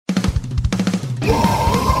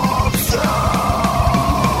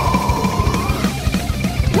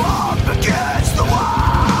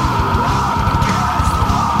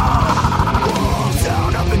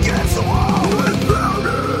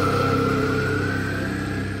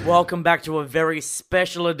Welcome back to a very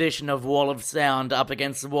special edition of Wall of Sound Up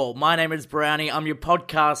Against the Wall. My name is Brownie, I'm your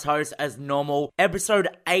podcast host as normal. Episode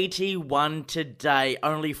 81 today,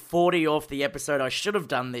 only 40 off the episode I should have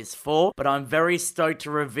done this for, but I'm very stoked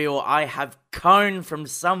to reveal I have Cone from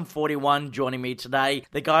Sum 41 joining me today.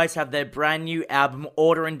 The guys have their brand new album,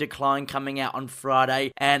 Order and Decline, coming out on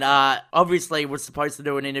Friday, and obviously was supposed to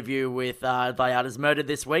do an interview with Thy Art Is Murdered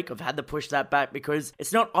this week. I've had to push that back because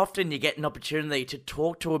it's not often you get an opportunity to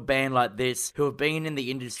talk to a band like this who have been in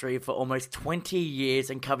the industry for almost 20 years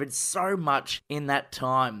and covered so much in that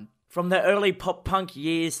time. From the early pop-punk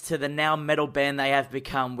years to the now metal band they have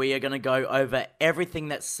become, we are going to go over everything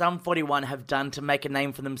that Sum 41 have done to make a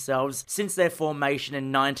name for themselves since their formation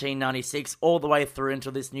in 1996 all the way through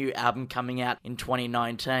until this new album coming out in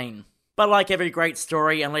 2019. But like every great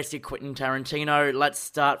story, unless you're Quentin Tarantino, let's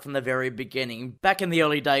start from the very beginning. Back in the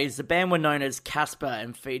early days, the band were known as Casper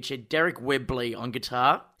and featured Derek Whibley on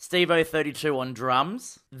guitar, Steve-O32 on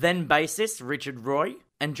drums, then bassist Richard Roy,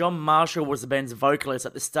 and John Marshall was the band's vocalist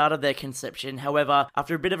at the start of their conception. However,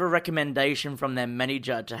 after a bit of a recommendation from their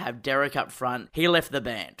manager to have Derek up front, he left the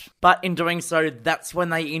band. But in doing so, that's when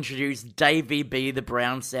they introduced Davey B. the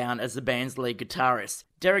Brown Sound as the band's lead guitarist.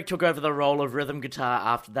 Derek took over the role of rhythm guitar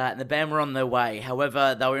after that, and the band were on their way.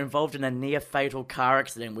 However, they were involved in a near-fatal car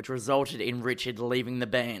accident which resulted in Richard leaving the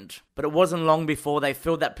band. But it wasn't long before they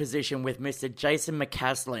filled that position with Mr. Jason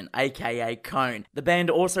McCaslin, aka Cone. The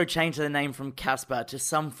band also changed their name from Casper to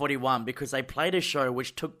Sum 41 because they played a show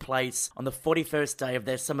which took place on the 41st day of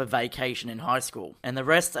their summer vacation in high school. And the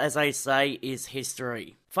rest, as they say, is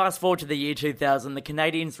history. Fast forward to the year 2000, the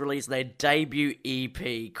Canadians released their debut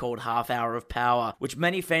EP called Half Hour of Power, which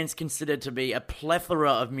many fans considered to be a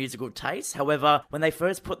plethora of musical tastes. However, when they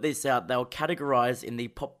first put this out, they were categorized in the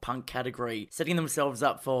pop-punk category, setting themselves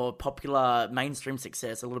up for popular mainstream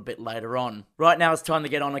success a little bit later on. Right now it's time to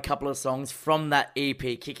get on a couple of songs from that EP,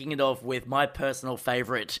 kicking it off with my personal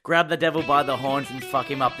favorite, Grab the Devil by the Horns and Fuck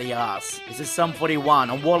Him Up the Arse. This is Sum 41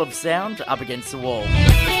 on Wall of Sound, Up Against the Wall.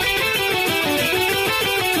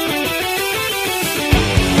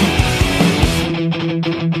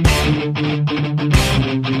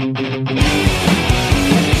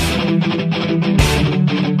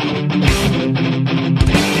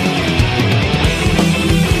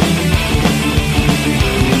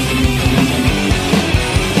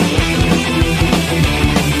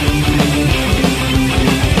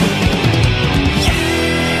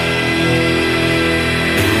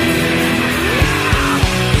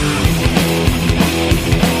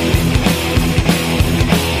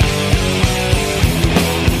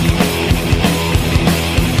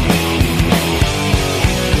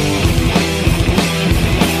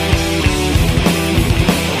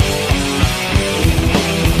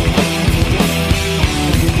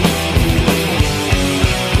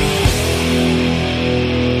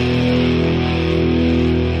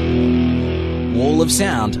 Of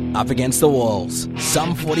Sound Up Against the Walls,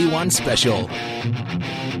 Sum 41 Special.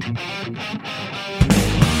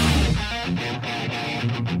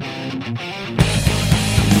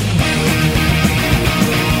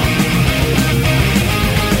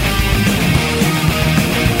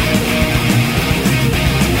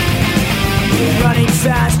 Running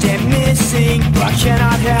fast and missing, but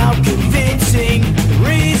cannot help convincing the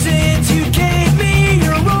reasons you gave me.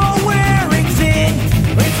 You're all wearing thin.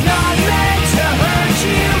 It's not meant to hurt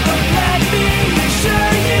you, but let me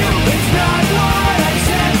assure you, it's not what I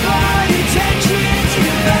said, but intentions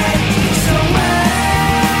you had. So when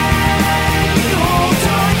you hold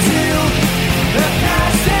on to the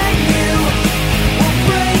past and you will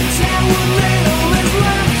break down what little is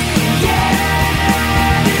left.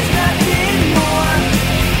 Yeah, there's nothing more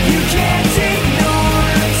you can't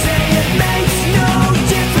ignore. Say it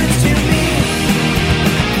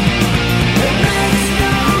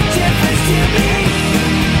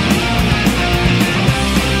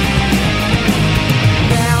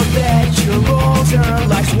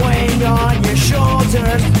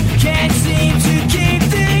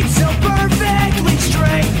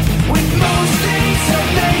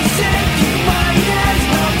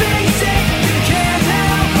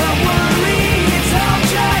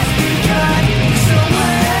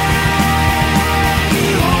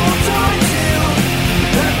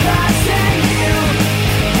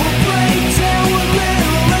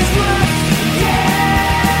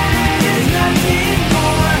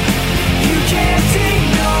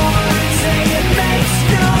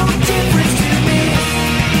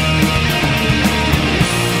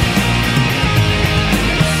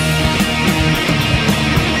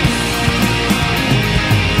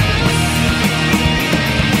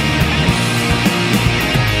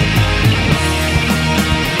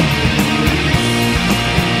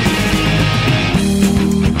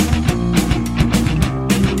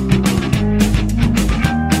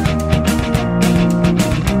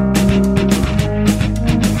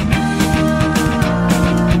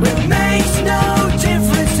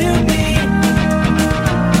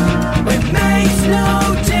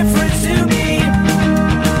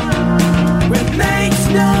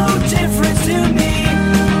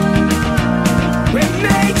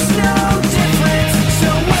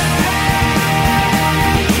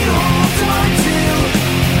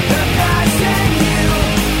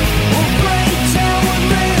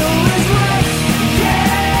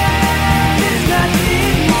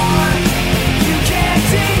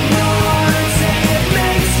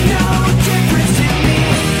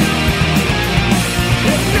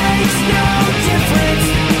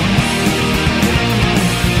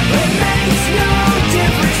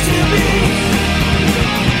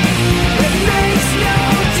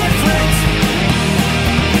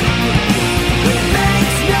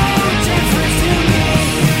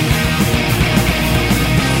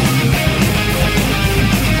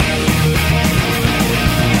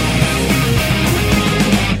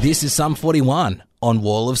This is Sum 41 on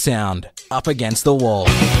Wall of Sound, Up Against the Wall.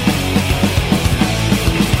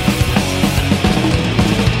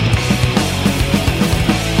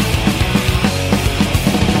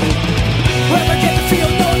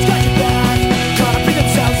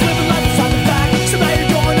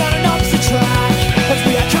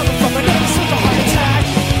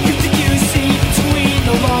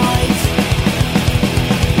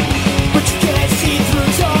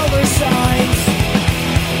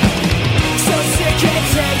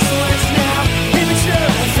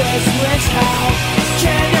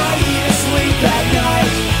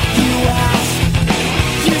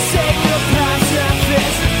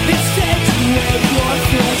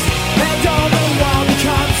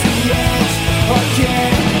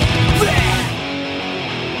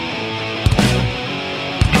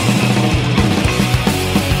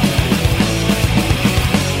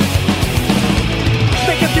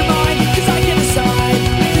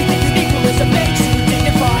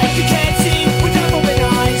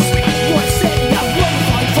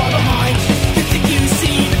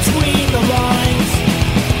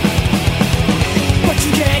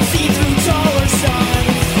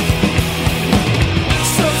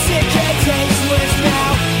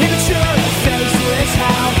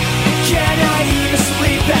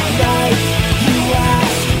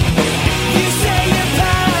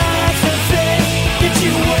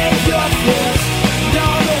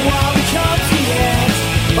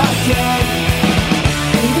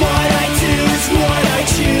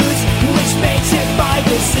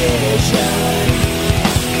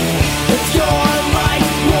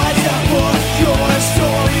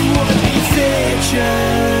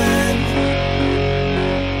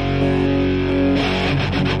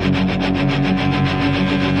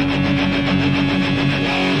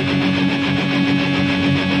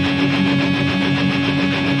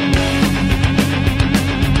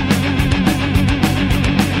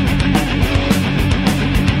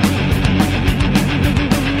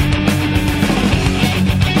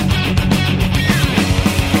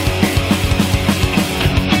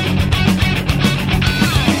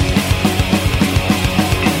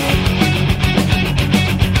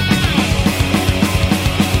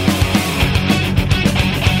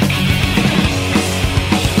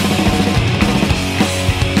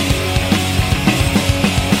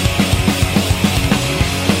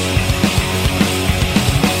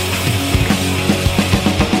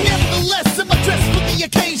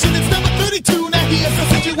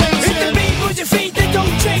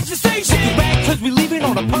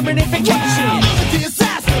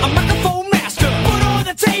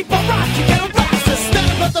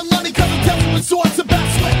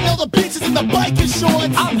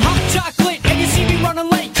 I'm hot chocolate, and you see me running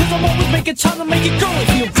late, cause I'm always making time to make it go and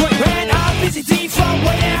feel great. Man, I'm busy deep from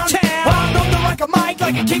way downtown. I'm on the rock a mic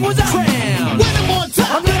like a king was a crown. When I'm on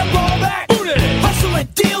top, I'm gonna blow back. Hustling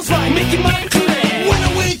deals like making money clear. When I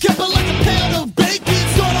wake up, I like a pound of bacon.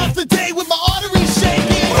 Start off the day with my arteries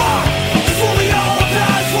shaking. Rock, it's what we all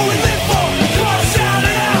about, it's what we live for. Come on, shout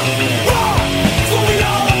it out. Rock, it's what we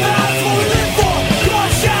all about, it's what we live for. Come on,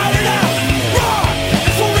 shout it out. Rock,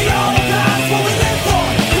 it's what we all about, it's what we live for.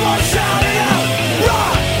 Come on, shout it out.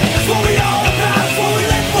 Rock, it's what we all about, it's what we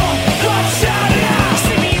live for. Come on, shout it out.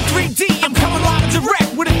 See me in 3D, I'm coming live and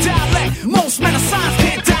direct with a dialect. Most men of science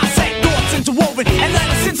can't dissect. Thoughts interwoven and let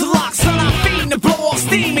us interlock. Son, I'm feeding to blow off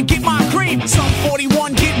steam and get my cream. Some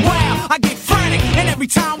 41 get wild, I get frantic, and every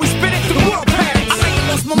time we spit it, the world panics. I think I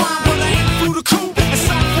lost my mind, but I ain't through the coup. And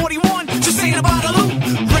Some 41 just ain't about a loop.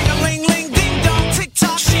 Ring a ling ling ding dong,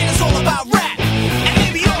 TikTok shit is all about rap, and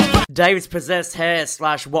maybe all about. Dave's Possessed Hair /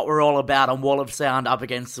 What We're All About on Wall of Sound Up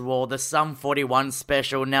Against the Wall, the Sum 41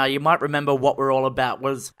 special. Now, you might remember What We're All About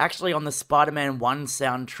was actually on the Spider-Man 1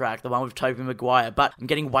 soundtrack, the one with Tobey Maguire, but I'm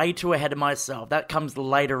getting way too ahead of myself. That comes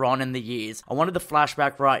later on in the years. I wanted to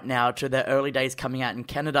flashback right now to their early days coming out in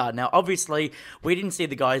Canada. Now, obviously, we didn't see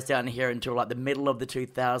the guys down here until like the middle of the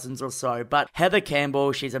 2000s or so, but Heather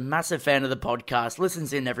Campbell, she's a massive fan of the podcast,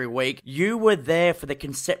 listens in every week. You were there for the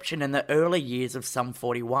conception and the early years of Sum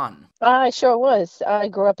 41. I sure was. I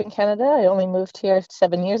grew up in Canada. I only moved here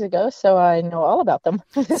 7 years ago, so I know all about them.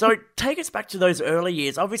 So take us back to those early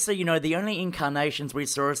years. Obviously, you know, the only incarnations we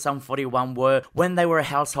saw of Sum 41 were when they were a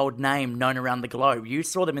household name known around the globe. You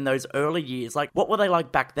saw them in those early years. Like, what were they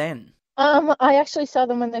like back then? I actually saw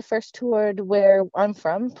them when they first toured where I'm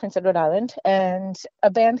from, Prince Edward Island, and a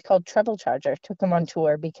band called Treble Charger took them on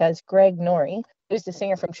tour because Greg Norrie, who's the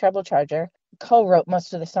singer from Treble Charger, co-wrote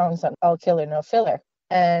most of the songs on All Killer No Filler.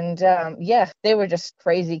 And yeah, they were just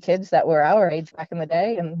crazy kids that were our age back in the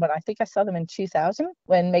day. And when I think I saw them in 2000,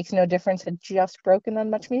 when Makes No Difference had just broken on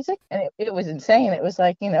Much Music, and it was insane. It was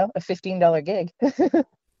like, you know, a $15 gig.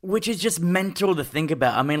 Which is just mental to think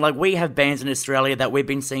about. I mean, like, we have bands in Australia that we've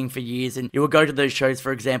been seeing for years, and you will go to those shows,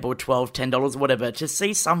 for example, $12, $10, whatever. To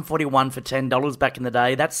see Sum 41 for $10 back in the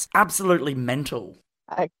day, that's absolutely mental.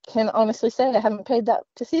 I can honestly say I haven't paid that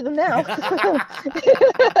to see them now.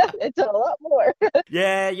 It's a lot more.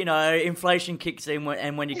 Yeah, you know, inflation kicks in,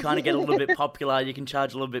 and when you kind of get a little bit popular, you can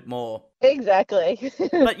charge a little bit more. Exactly.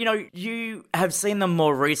 But, you know, you have seen them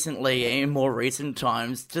more recently, in more recent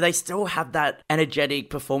times. Do they still have that energetic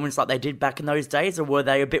performance like they did back in those days, or were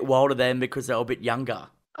they a bit wilder then because they were a bit younger?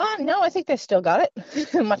 No, I think they still got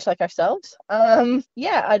it, much like ourselves.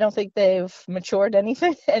 Yeah, I don't think they've matured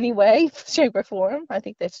anything, any way, shape, or form. I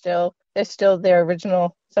think they're still their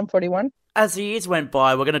original Sum 41. As the years went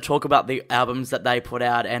by, we're going to talk about the albums that they put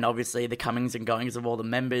out and obviously the comings and goings of all the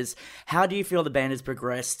members. How do you feel the band has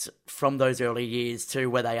progressed from those early years to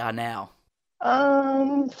where they are now?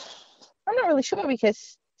 I'm not really sure,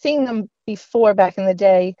 because seeing them before, back in the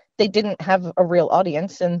day, they didn't have a real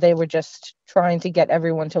audience and they were just trying to get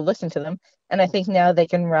everyone to listen to them. And I think now they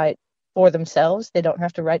can write for themselves. They don't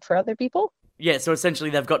have to write for other people. Yeah, so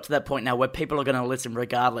essentially they've got to that point now where people are going to listen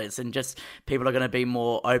regardless, and just people are going to be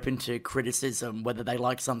more open to criticism, whether they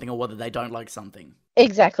like something or whether they don't like something.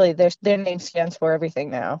 Exactly. Their name stands for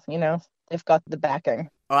everything now, you know? They've got the backing.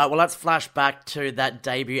 All right, well, let's flash back to that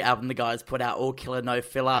debut album the guys put out, All Killer No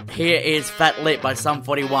Filler. Here is Fat Lip by Sum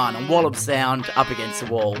 41 on Wall of Sound, Up Against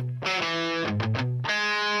the Wall.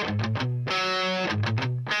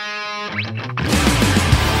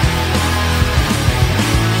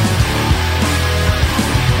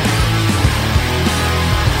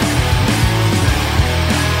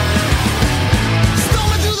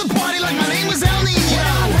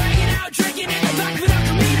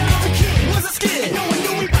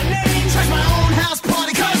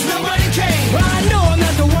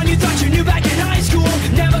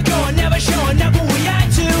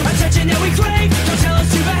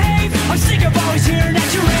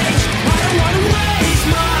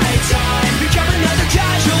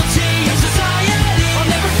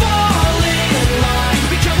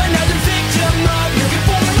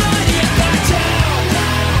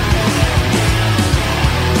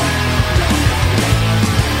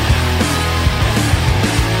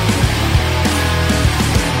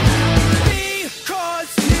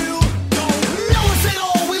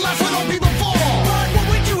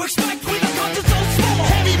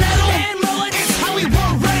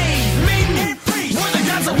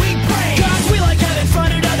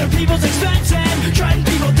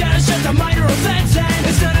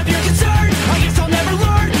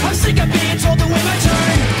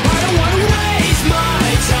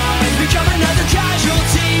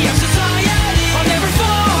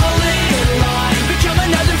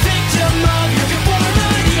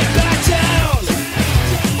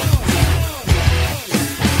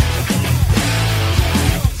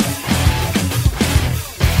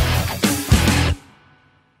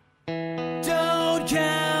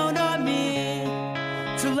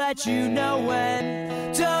 You know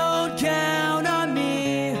when. Don't count on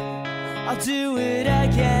me, I'll do it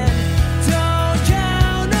again. Don't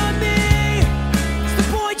count on me, it's the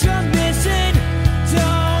point I'm missing.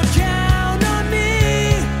 Don't count on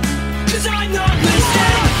me, 'cause I'm not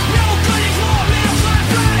listening. No good is more than a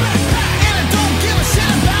flashback, and I don't give a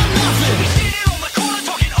shit about nothing. We sitting on the corner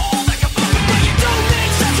talking all like a buffet, but you don't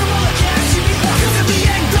make sense of all the cash you be fucking. 'Cause if the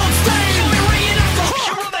end don't stay, you'll be ringing off the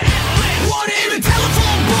hook. You're on the hit list. What in the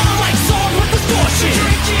telephone bar like song with distortion.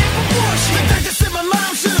 Drinking proportion. The fact that's in my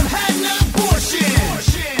mom should have had an abortion.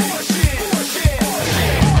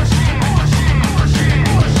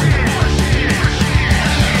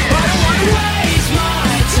 I don't wanna waste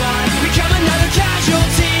my time, become another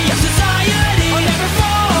casualty of society. I'll never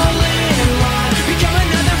fall in line, become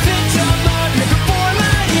another victim of your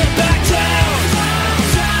conformity. Back down,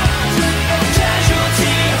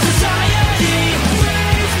 casualty of society.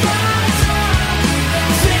 Waste my time,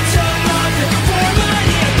 victim of your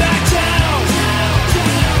conformity. Back down.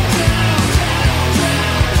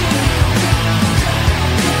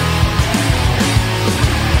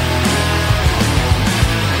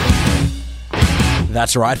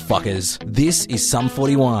 That's right, fuckers. This is Sum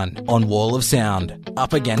 41 on Wall of Sound,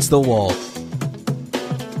 Up Against the Wall.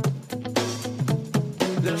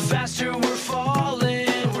 The faster we're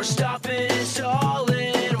falling, we're stopping and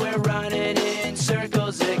stalling, we're running in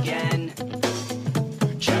circles again.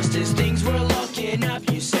 Just as things were looking up,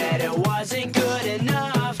 you said it wasn't good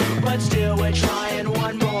enough, but still we're trying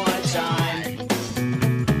one more time.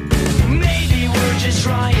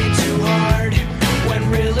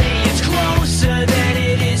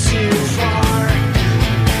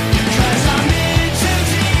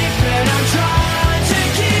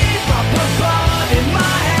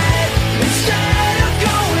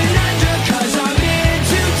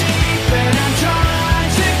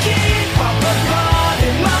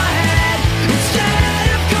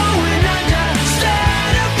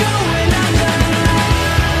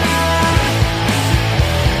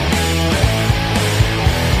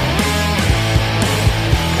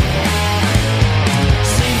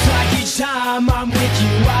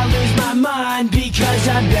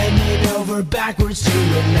 bending over backwards to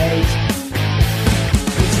relate.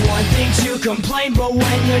 It's one thing to complain, but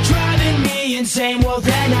when you're driving me insane, well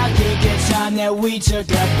then I think it's time that we took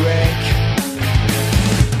a break.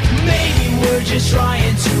 Maybe we're just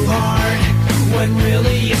trying too hard, when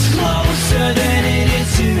really it's closer than it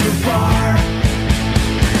is too far.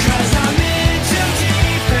 'Cause I'm in too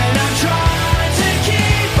deep and I'm trying to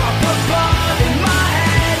keep up above in my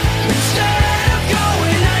head instead of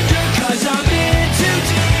going under. 'Cause I'm in too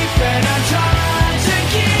deep and I'm trying to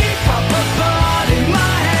keep up above in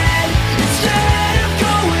my head instead of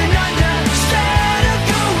going under. Instead of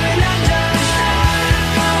going under.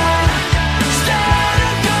 Instead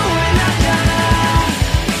of going under.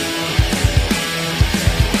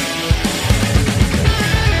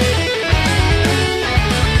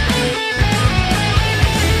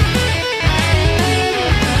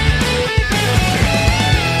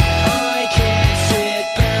 I can't sit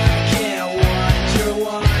back and wonder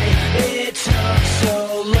why it took so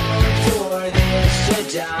long for this to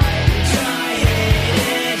die. I hate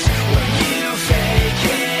it when you fake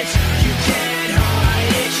it. You can't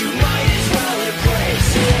hide it, you might as well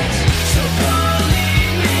embrace it. So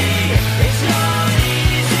believe me, it's not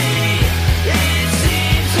easy. It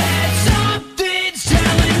seems that something's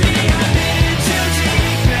telling me I'm in too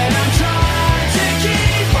deep and I'm trying to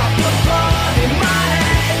keep up above in my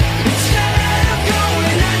head instead of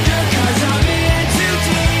going under. 'Cause I'm in too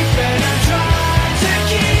deep and I'm trying to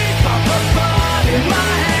keep up above in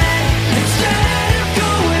my head instead of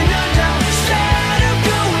going under. Instead of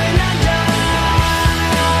going under.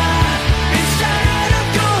 Instead of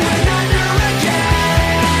going under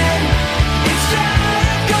again. Instead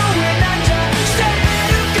of going under.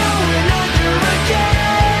 Instead of going under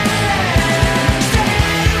again.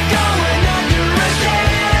 Instead of going under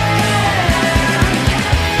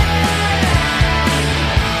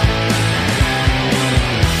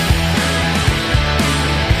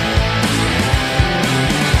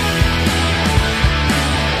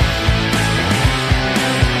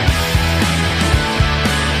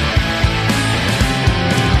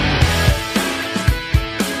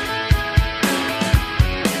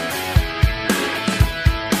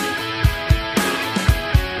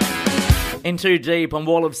In Too Deep on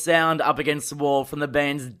Wall of Sound, Up Against the Wall, from the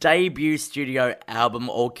band's debut studio album,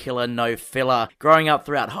 All Killer No Filler. Growing up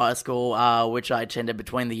throughout high school, which I attended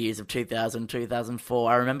between the years of 2000 and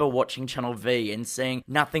 2004, I remember watching Channel V and seeing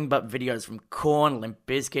nothing but videos from Korn, Limp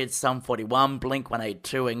Bizkit, Sum 41,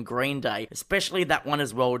 Blink-182 and Green Day, especially that one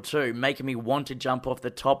as well too, making me want to jump off the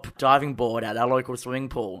top diving board at our local swimming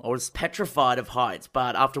pool. I was petrified of heights,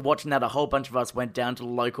 but after watching that, a whole bunch of us went down to the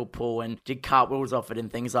local pool and did cartwheels off it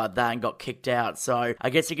and things like that and got kicked out. So I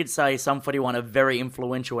guess you could say Sum 41 are very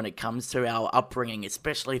influential when it comes to our upbringing,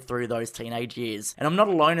 especially through those teenage years. And I'm not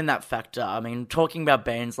alone in that factor. I mean, talking about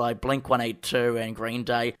bands like Blink-182 and Green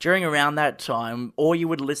Day, during around that time, all you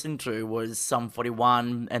would listen to was Sum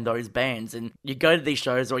 41 and those bands. And you go to these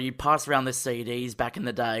shows or you pass around the CDs back in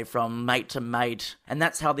the day from mate to mate. And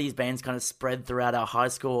that's how these bands kind of spread throughout our high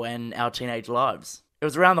school and our teenage lives. It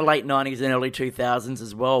was around the late 90s and early 2000s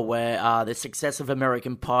as well where the success of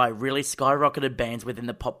American Pie really skyrocketed bands within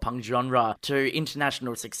the pop-punk genre to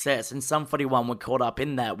international success, and Sum 41 were caught up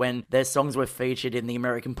in that when their songs were featured in the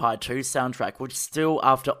American Pie 2 soundtrack, which still,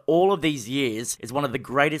 after all of these years, is one of the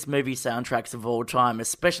greatest movie soundtracks of all time,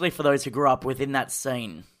 especially for those who grew up within that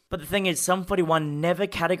scene. But the thing is, Sum 41 never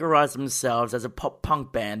categorized themselves as a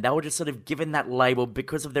pop-punk band. They were just sort of given that label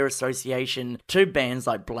because of their association to bands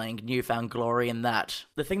like Blink, New Found Glory, and that.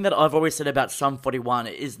 The thing that I've always said about Sum 41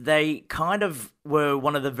 is they kind of were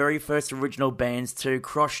one of the very first original bands to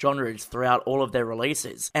cross genres throughout all of their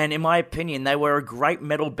releases. And in my opinion, they were a great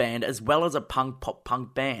metal band as well as a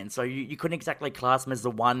pop-punk band. So you couldn't exactly class them as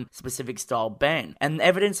the one specific style band. And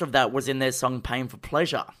evidence of that was in their song Pain for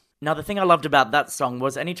Pleasure. Now, the thing I loved about that song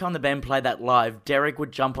was anytime the band played that live, Derek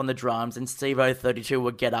would jump on the drums and Steve-O32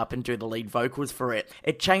 would get up and do the lead vocals for it.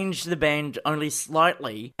 It changed the band only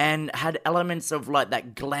slightly and had elements of like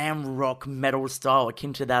that glam rock metal style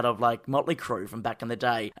akin to that of like Motley Crue from back in the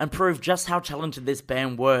day, and proved just how talented this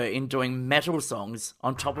band were in doing metal songs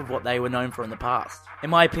on top of what they were known for in the past.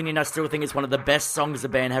 In my opinion, I still think it's one of the best songs the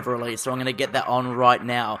band have released, so I'm going to get that on right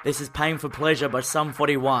now. This is Pain for Pleasure by Sum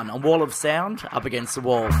 41 on Wall of Sound, Up Against the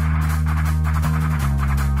Wall.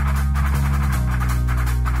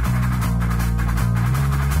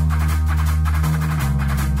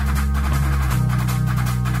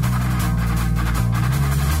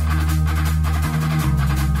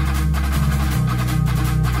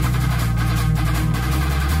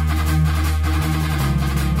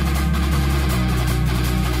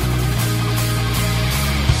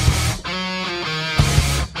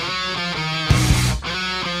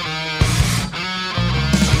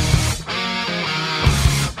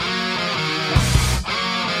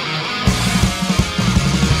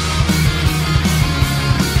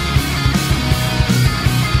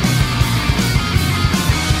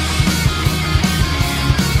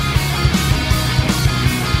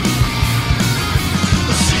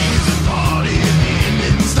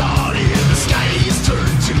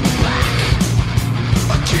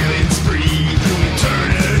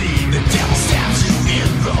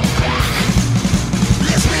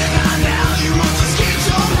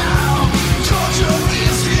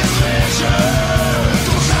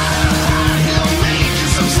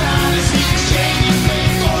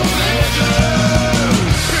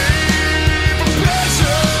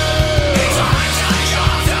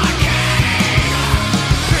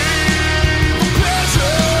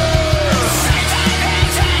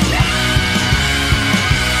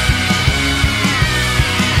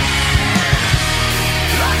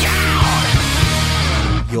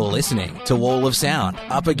 listening to Wall of Sound,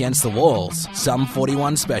 Up Against the Walls, Sum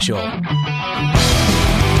 41 special.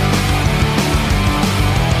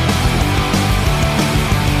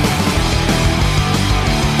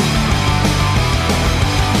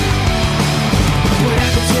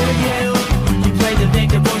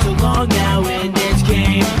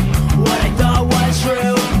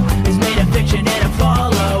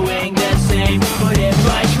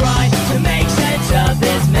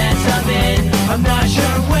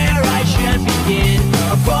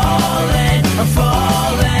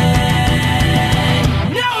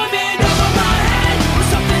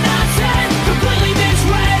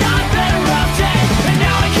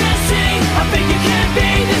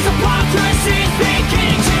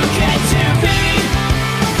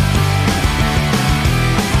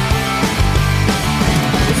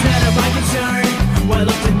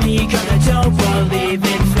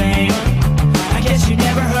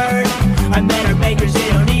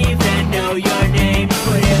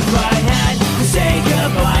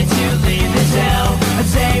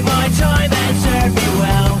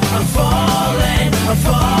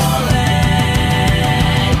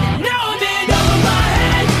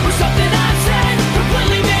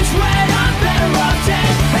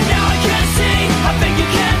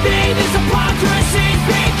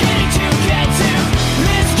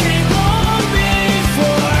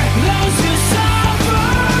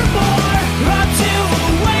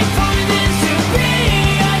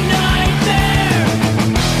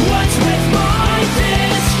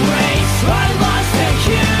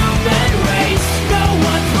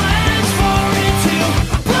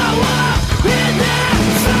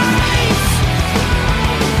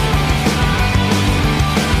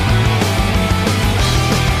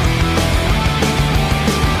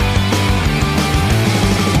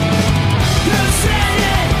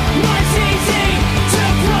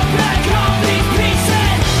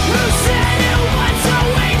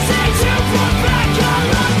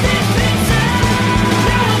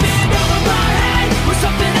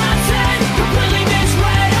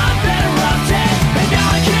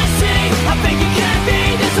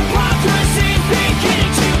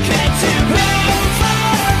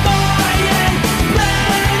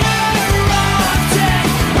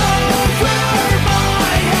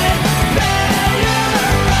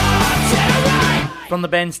 From the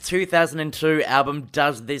band's 2002 album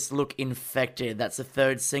Does This Look Infected? That's the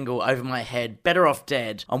third single, Over My Head, Better Off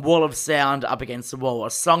Dead, on Wall of Sound, Up Against the Wall, a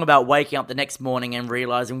song about waking up the next morning and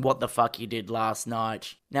realising what the fuck you did last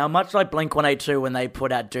night. Now, much like Blink-182 when they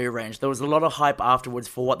put out Do Ranch, there was a lot of hype afterwards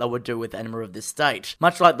for what they would do with Enema of the State.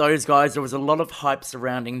 Much like those guys, there was a lot of hype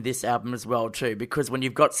surrounding this album as well too, because when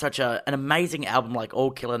you've got such an amazing album like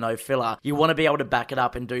All Killer No Filler, you want to be able to back it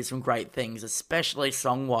up and do some great things, especially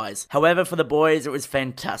song-wise. However, for the boys, it was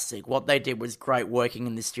fantastic. What they did was great working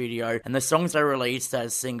in the studio, and the songs they released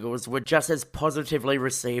as singles were just as positively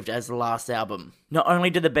received as the last album. Not only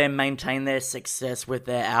did the band maintain their success with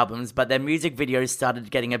their albums, but their music videos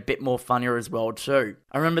started getting a bit more funnier as well too.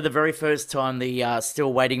 I remember the very first time the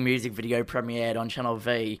Still Waiting music video premiered on Channel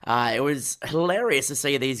V. It was hilarious to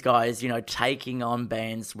see these guys, taking on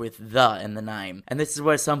bands with the in the name. And this is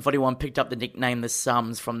where Sum 41 picked up the nickname The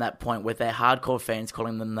Sums from that point, with their hardcore fans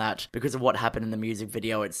calling them that because of what happened in the music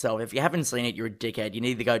video itself. If you haven't seen it, you're a dickhead. You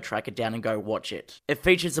need to go track it down and go watch it. It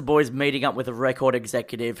features the boys meeting up with a record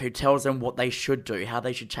executive who tells them what they should do, how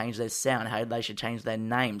they should change their sound, how they should change their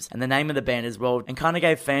names, and the name of the band as well, and kind of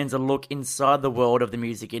gave fans a look inside the world of the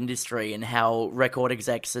music industry and how record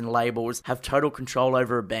execs and labels have total control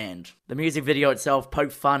over a band. The music video itself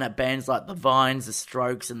poked fun at bands like the Vines, the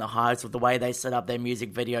Strokes, and the Hives with the way they set up their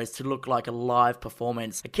music videos to look like a live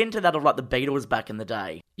performance, akin to that of like the Beatles back in the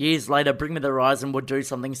day. Years later, Bring Me the Horizon would do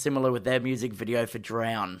something similar with their music video for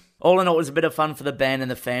Drown. All in all, it was a bit of fun for the band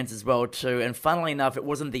and the fans as well too, and funnily enough, it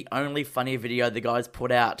wasn't the only funny video the guys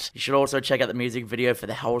put out. You should also check out the music video for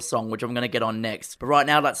the Hell song, which I'm going to get on next. But right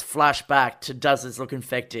now, let's flash back to Does This Look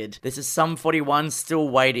Infected? This is Sum 41, Still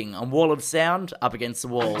Waiting, on Wall of Sound, Up Against the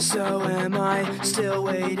Wall. So am I still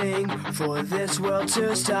waiting for this world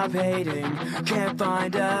to stop hating? Can't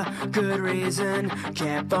find a good reason,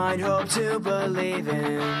 can't find hope to believe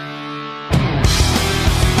in.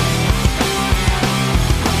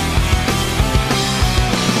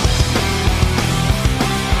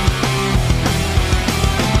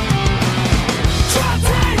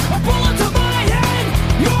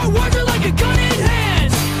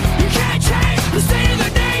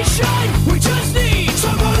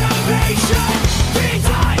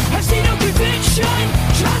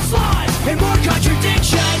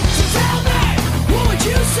 Contradiction, so tell me, what would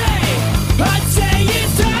you say? I'd say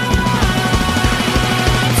it's time.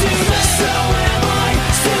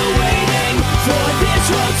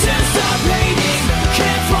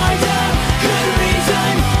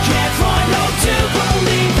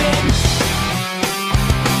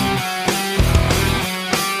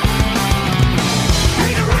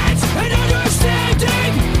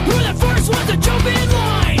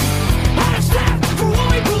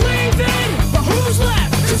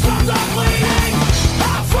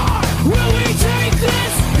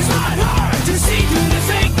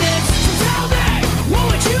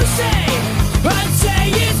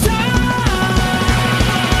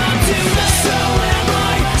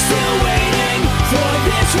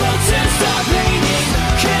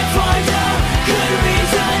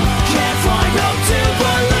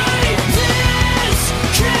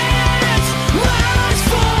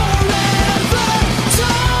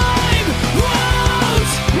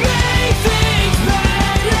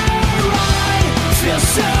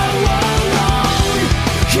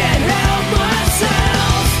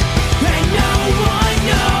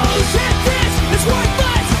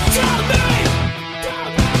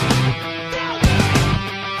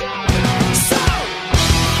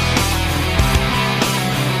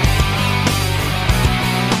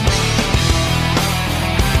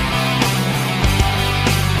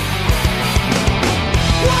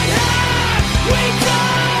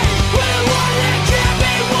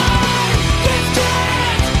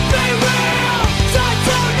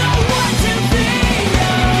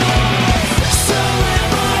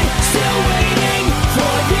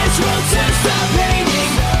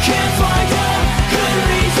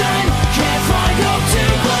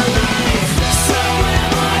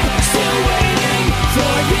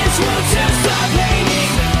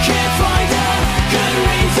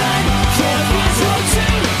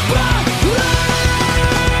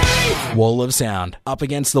 Wall of Sound, Up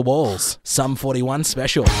Against the Walls, Sum 41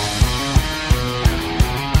 special.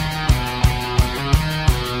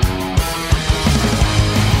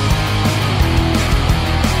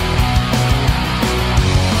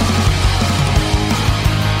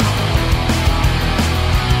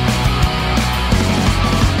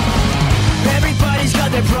 Everybody's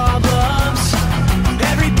got their problems.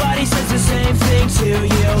 Everybody says the same thing to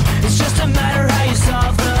you. It's just a matter how you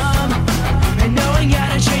solve them, and knowing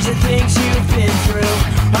how to change the things you've been through.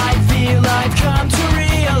 I feel I've come to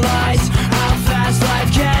realize how fast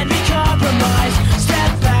life can be compromised.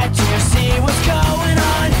 Step back to see what's going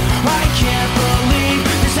on. I can't believe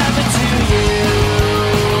this happened to you.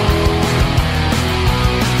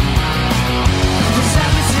 This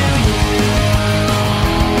happened to you.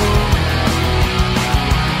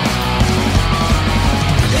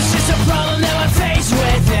 It's just a problem that I'm faced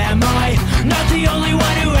with. Am I not the only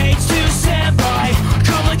one who hates to stand by?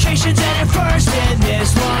 Complications at first in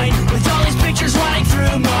this line, with all these pictures running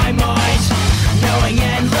through my mind, knowing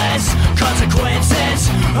endless consequences.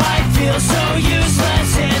 I feel so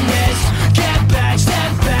useless in this. Get back,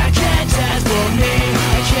 step back, and death for me.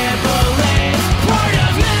 I can't believe part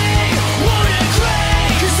of me won't agree,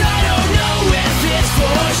 'cause I don't know if it's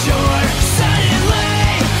for sure. Suddenly,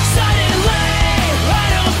 I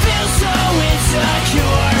don't feel so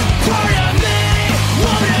insecure. Part of me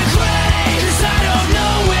won't agree, 'cause I don't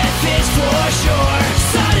know if it's for sure.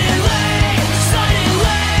 Suddenly,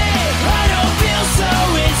 I don't feel so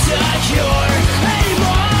insecure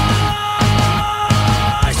anymore.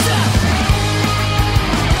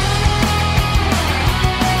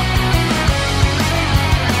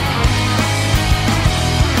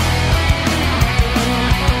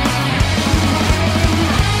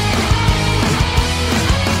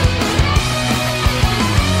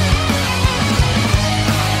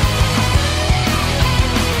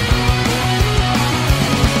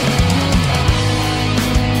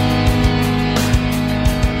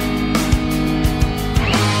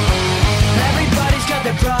 Everybody's got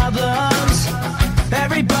their problems.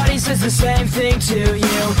 Everybody says the same thing to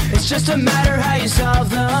you. It's just a matter how you solve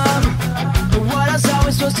them. But what else are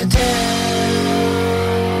we supposed to do?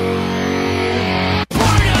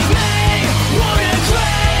 Part of me won't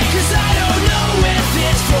agree, 'cause I don't know if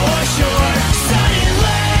it's for sure.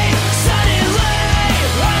 Suddenly,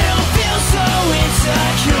 I don't feel so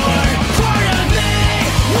insecure. Part of me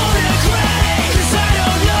won't agree, 'cause I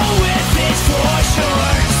don't know if it's for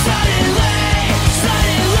sure. Suddenly,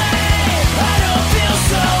 I don't feel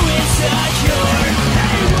so insecure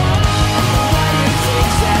anymore. Why do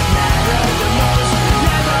things that matter the most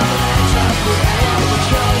never end up the way we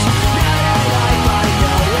chose? Now that I find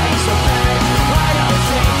no way so bad, I don't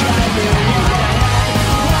think I knew what I had.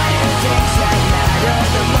 Why do things that matter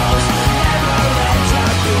the most never end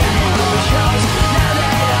up the way we chose? Now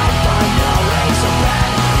that I find no way so bad,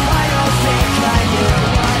 I don't think I knew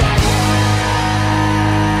what I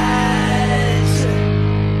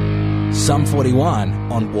had. Sum 41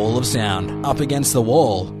 on Wall of Sound, Up Against the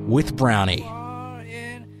Wall with Brownie.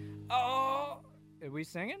 Are we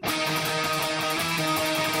singing?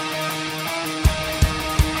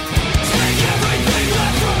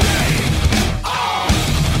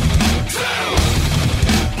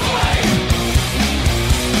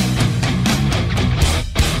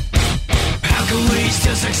 How can we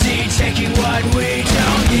still succeed taking what we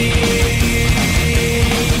don't need?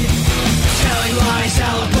 Telling lies,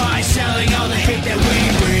 alibis, selling all the hate that we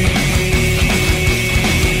breed.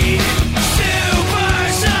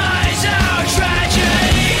 Supersize our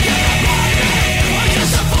tragedy.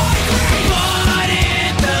 Born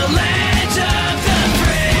in the land of the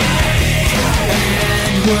free.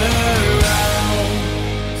 And we're all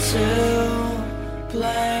to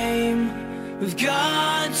blame. We've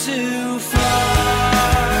gone too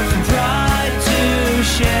far from pride to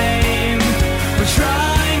shame. We're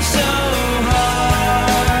trying so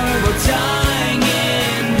hard, we're dying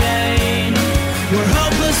in vain. We're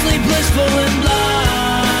hopelessly blissful and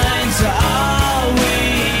blind to all we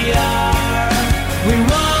are. We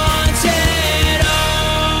want it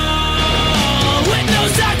all with no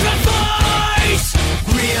sacrifice.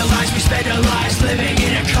 Realize we spend our lives living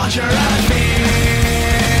in a culture of fear.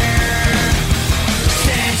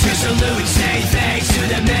 Stand to salute, say thanks to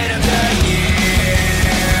the men of the year.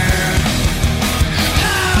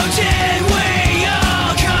 How did we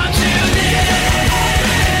all come to this?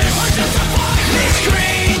 This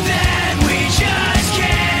greed that we just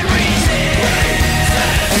can't resist.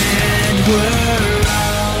 And we're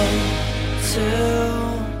all to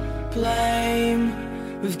blame.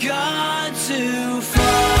 We've gone too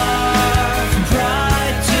far from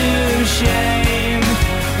pride to shame.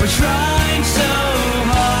 We're trying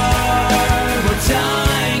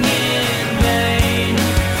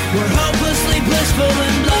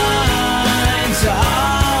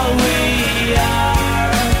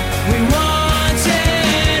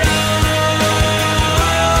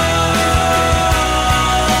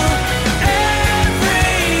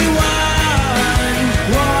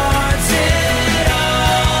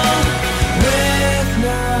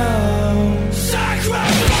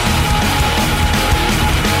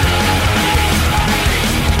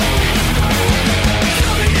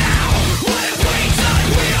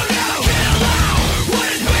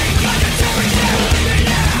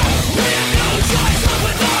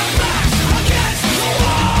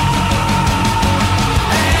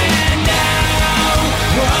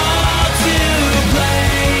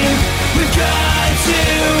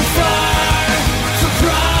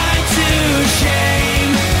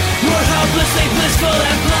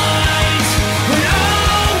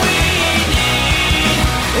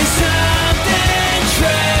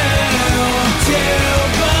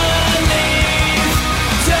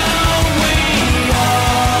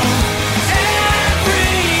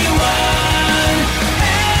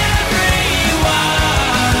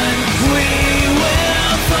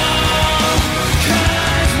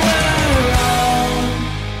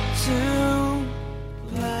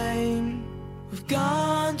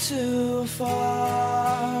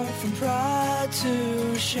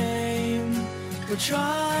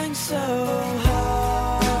trying so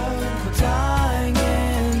hard, dying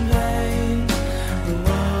in vain. The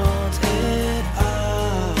world it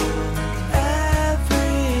all,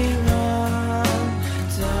 everyone,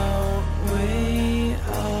 don't we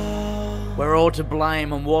all? We're all to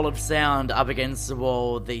blame on Wall of Sound Up Against the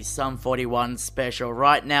Wall, the Sum 41 special.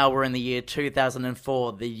 Right now we're in the year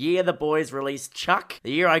 2004, the year the boys released Chuck,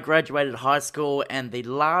 the year I graduated high school, and the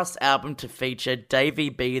last album to feature Davey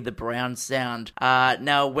B, the Brown Sound.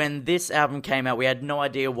 Now when this album came out, we had no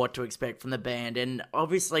idea what to expect from the band, and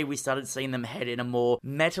obviously we started seeing them head in a more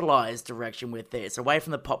metalized direction with this, away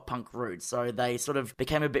from the pop-punk roots, so they sort of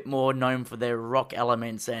became a bit more known for their rock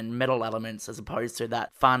elements and metal elements as opposed to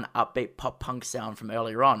that fun, upbeat pop-punk sound from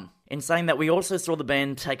earlier on. In saying that, we also saw the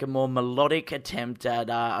band take a more melodic attempt at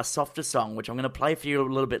a softer song, which I'm going to play for you a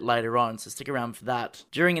little bit later on, so stick around for that.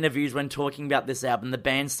 During interviews when talking about this album, the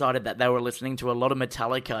band cited that they were listening to a lot of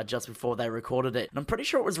Metallica just before they recorded it. And I'm pretty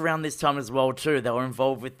sure it was around this time as well too. They were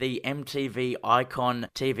involved with the MTV Icon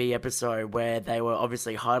TV episode where they were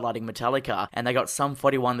obviously highlighting Metallica, and they got Sum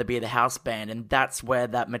 41 to be the house band, and that's where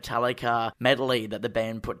that Metallica medley that the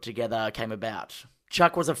band put together came about.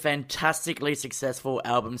 Chuck was a fantastically successful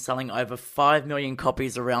album, selling over 5 million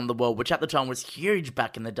copies around the world, which at the time was huge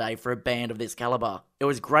back in the day for a band of this caliber. It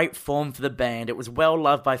was great form for the band, it was well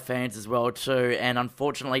loved by fans as well too, and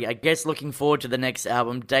unfortunately, I guess looking forward to the next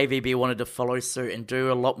album, Davey B wanted to follow suit and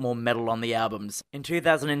do a lot more metal on the albums. In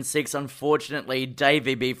 2006, unfortunately,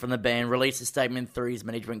 Davey B from the band released a statement through his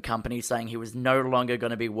management company saying he was no longer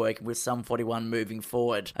going to be working with Sum 41 moving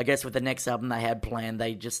forward. I guess with the next album they had planned,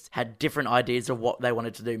 they just had different ideas of what they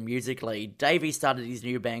wanted to do musically. Davey started his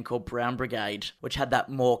new band called Brown Brigade, which had that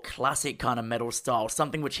more classic kind of metal style,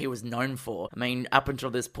 something which he was known for. I mean, up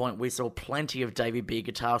until this point, we saw plenty of Davey B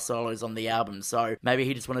guitar solos on the album, so maybe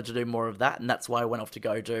he just wanted to do more of that, and that's why he went off to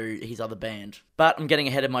go do his other band. But I'm getting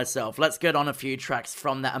ahead of myself. Let's get on a few tracks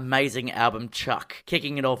from that amazing album Chuck,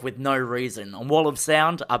 kicking it off with No Reason on Wall of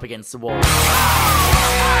Sound, Up Against the Wall.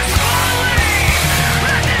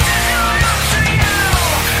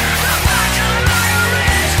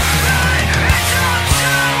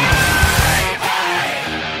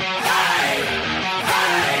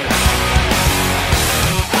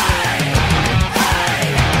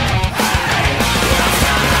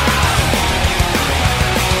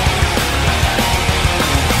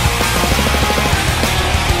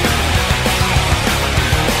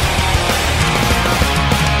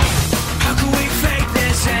 How can we fake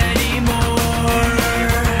this anymore?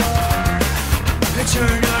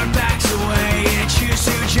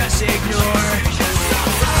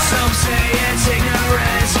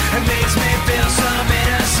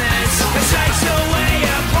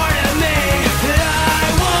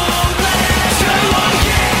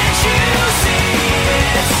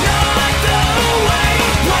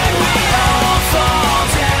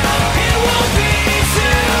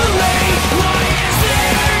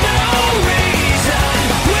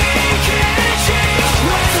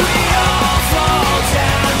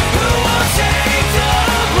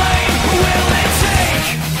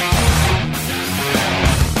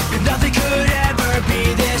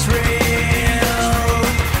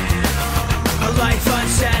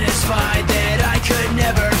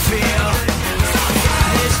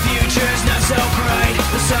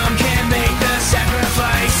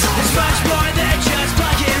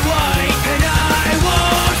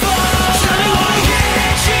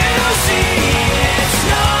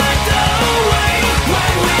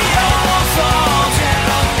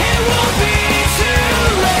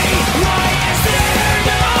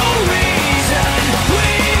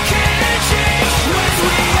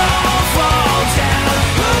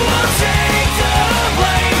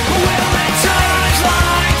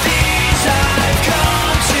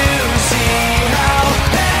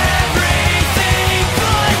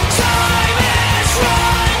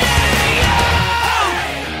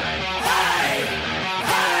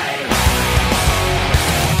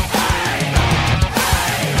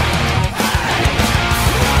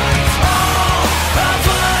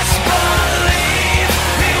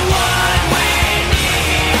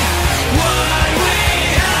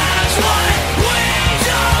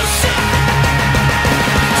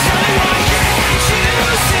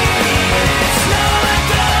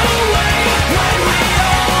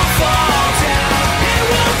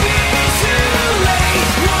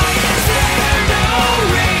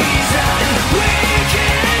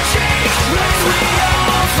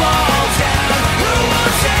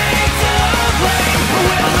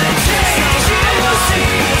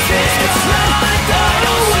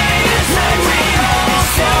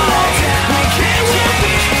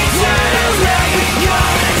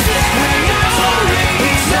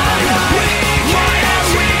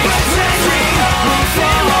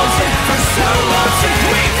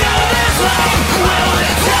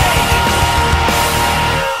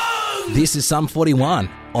 This is Sum 41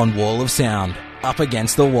 on Wall of Sound, Up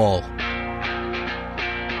Against the Wall.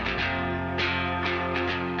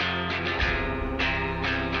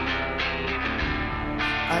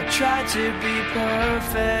 I tried to be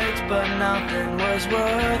perfect, but nothing was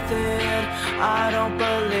worth it. I don't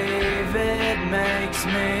believe it makes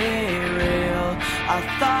me real. I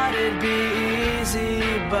thought it'd be easy,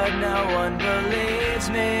 but no one believes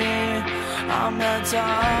me. I meant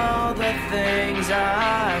all the things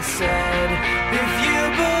I said. If you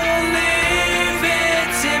believe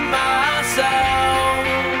it's in my soul,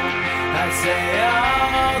 I'd say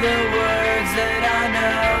all the words that I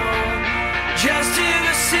know, just to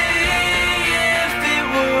see if it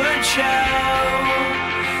would show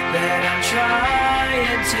that I'm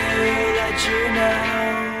trying to let you know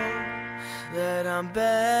that I'm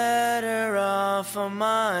better off on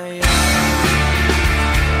my own.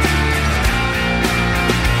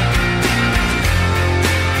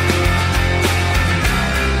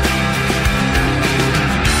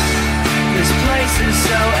 This place is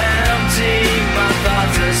so empty, my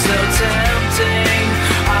thoughts are so tempting.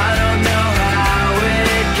 I don't know how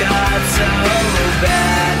it got so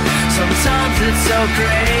bad. Sometimes it's so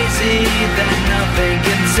crazy that nothing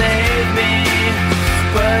can save me,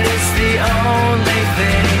 but it's the only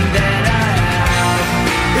thing that I have.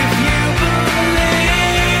 If you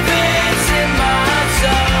believe it's in my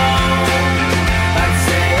soul, I'd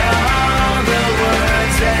say all the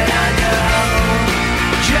words that I know,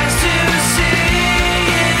 just to see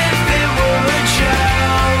if it would show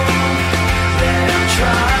that I'm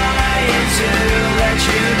trying to let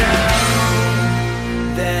you know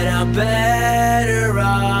that I'm better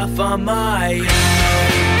off on my own.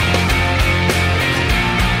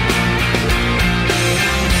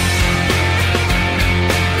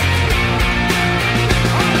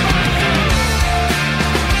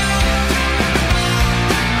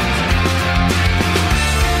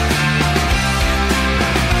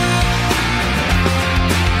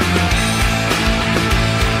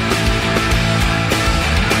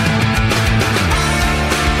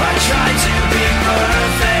 Tried to be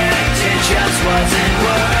perfect, it just wasn't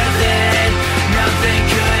worth it. Nothing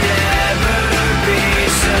could ever be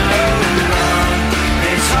so wrong.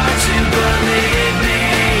 It's hard to believe me,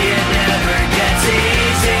 it never gets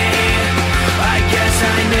easy. I guess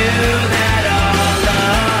I knew that all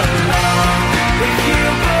along. If you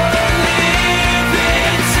believe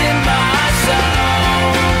it's in my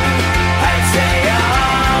soul, I'd say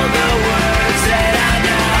all the words that I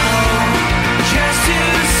know, just to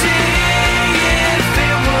see if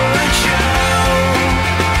it would show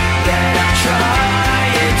that I'm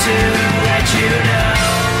trying to let you know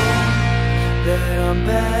that I'm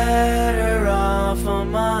better off on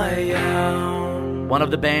my own. One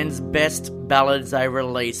of the band's best ballads they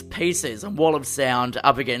released, Pieces and Wall of Sound,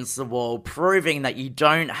 Up Against the Wall, proving that you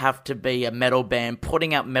don't have to be a metal band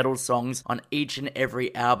putting out metal songs on each and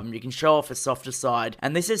every album. You can show off a softer side,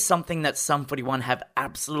 and this is something that Sum 41 have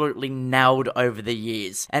absolutely nailed over the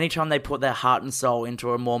years. Anytime they put their heart and soul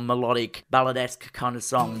into a more melodic, ballad-esque kind of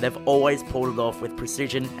song, they've always pulled it off with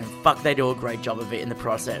precision, and fuck, they do a great job of it in the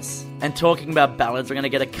process. And talking about ballads, we're going to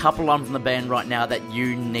get a couple on from the band right now that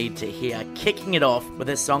you need to hear. Kicking it off with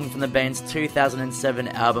a song from the band's 2007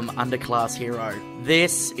 album Underclass Hero.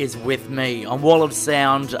 This is With Me on Wall of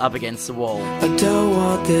Sound, Up Against the Wall. I don't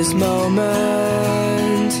want this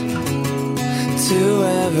moment to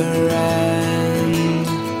ever end,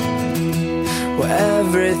 where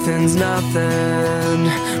everything's nothing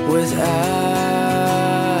without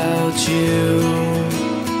you.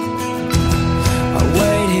 I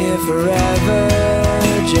wait here forever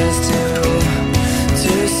just to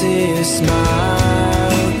see you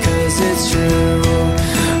smile, 'cause it's true,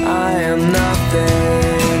 I am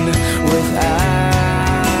nothing without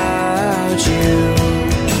you.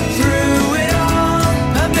 Through it all,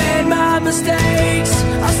 I made my mistakes,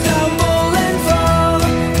 I stumble and fall,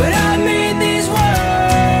 but I mean these words.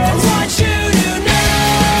 I want you to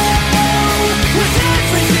know, with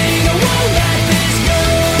everything I won't let this go.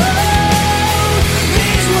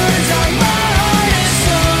 These words are my heart and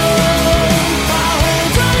soul. I'll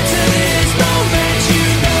hold on to this moment, you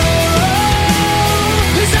know,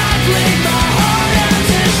 'cause I played my heart out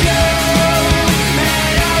to show,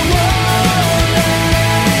 and I won't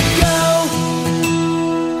let go.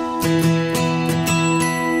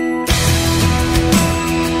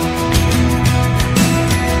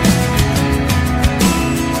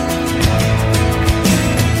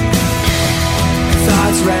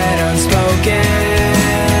 Thoughts read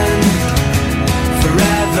unspoken,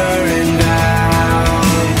 forever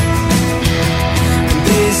inbound.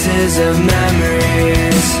 Pieces of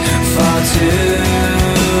memories fall to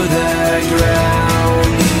the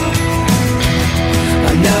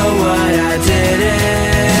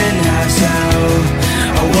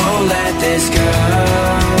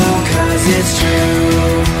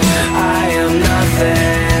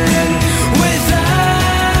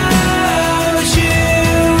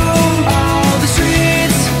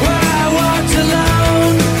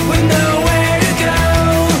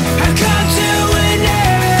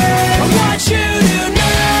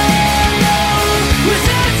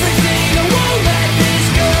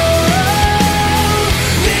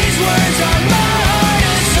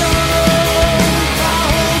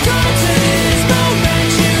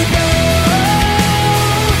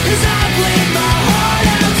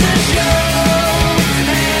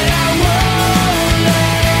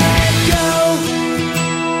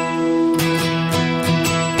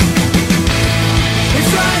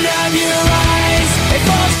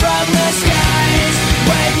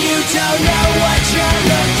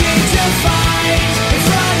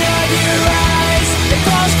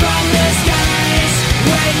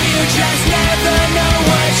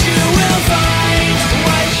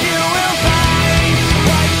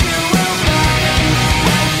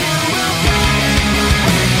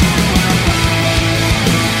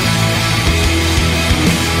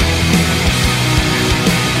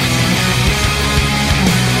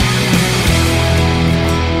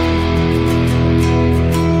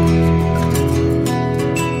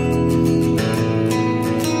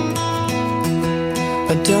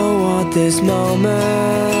this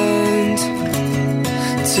moment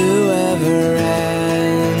to ever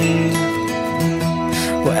end,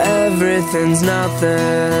 where everything's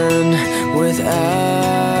nothing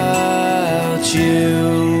without you.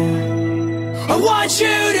 I want you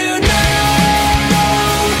to know,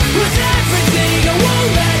 with everything I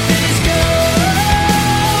won't let this go.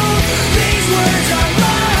 These words are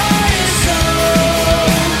my heart and soul.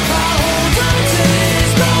 I'll hold on to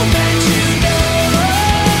this moment, you know,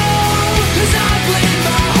 'cause I bleed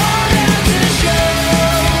my heart out to show.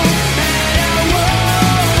 And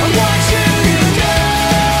I want you to know,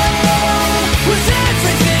 with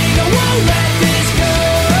everything I won't let this go.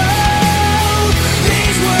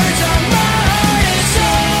 These words are my heart and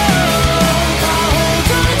soul. I'll hold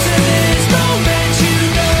on to this moment, you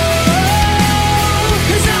know,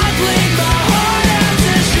 'cause I bleed my heart out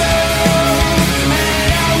to show.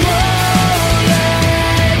 And I won't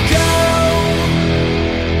let go.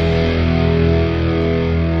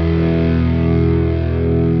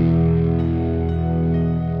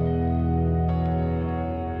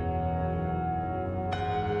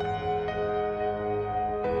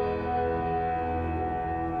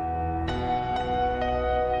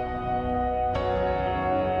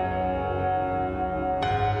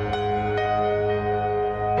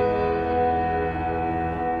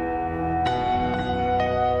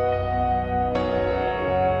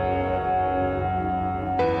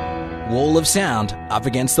 Wall of Sound up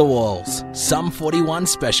against the walls. Sum 41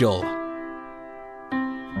 special.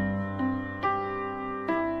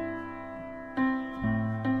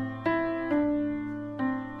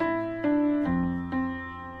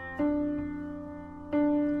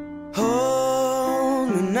 Hold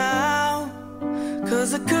me now,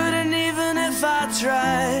 'cause I couldn't even if I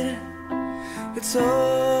tried. It's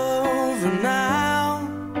over now,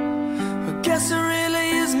 I guess it really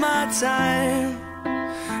is my time.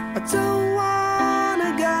 I don't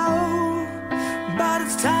wanna go, but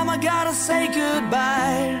it's time I gotta say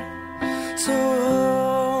goodbye. So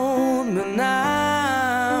hold me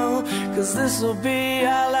now, 'cause this'll be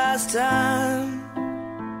our last time.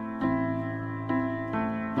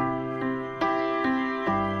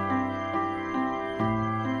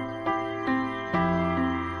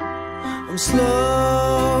 I'm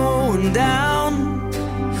slowing down,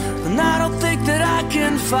 and I don't think that I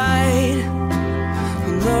can fight. I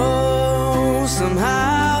know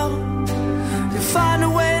somehow you'll find a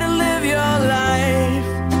way to live your life.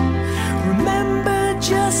 Remember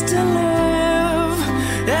just to live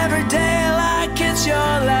every day like it's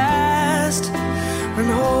your last. And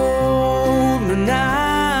hold me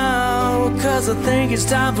now, 'cause I think it's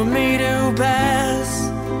time for me to pass.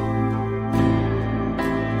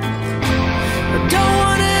 I don't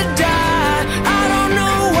wanna die, I don't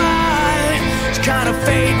know why. This kind of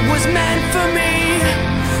fate was meant for me.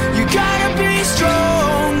 You gotta be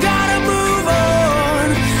strong, gotta move on.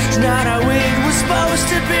 It's not how it was supposed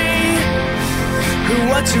to be.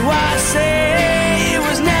 What do I say? It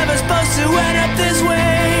was never supposed to end up this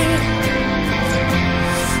way.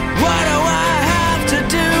 What do I have to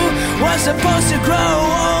do? Was supposed to grow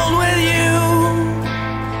old with you.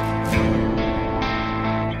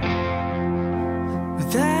 But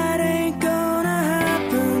that ain't gonna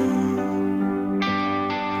happen.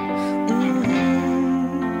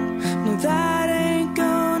 No, that ain't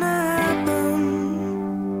gonna happen.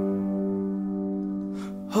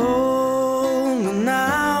 Hold me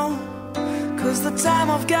now, 'cause the time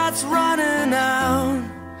I've got's running out.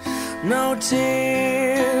 No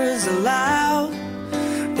tears allowed,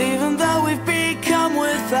 even though we've become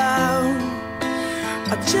without.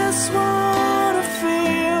 I just wanna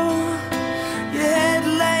feel your head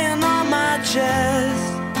laying on my chest.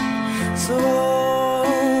 So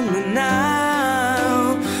hold me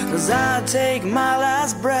now, 'cause I take my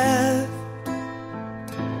last breath.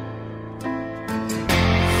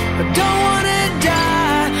 I don't wanna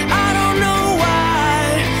die, I don't know why.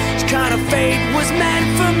 This kind of fate was meant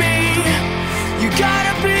for me. You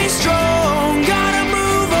gotta be strong, gotta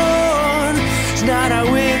move on. It's not how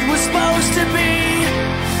it was supposed to be.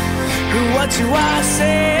 What do I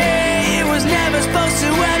say? It was never supposed to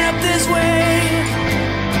end up this way.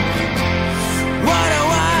 What do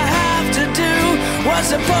I have to do? Was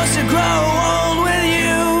supposed to grow old with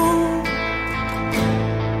you.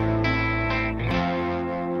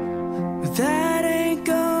 But that ain't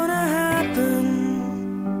gonna happen.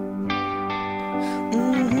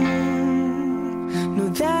 No,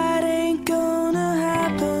 that ain't gonna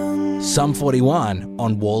happen. Sum 41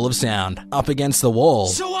 on Wall of Sound up against the wall.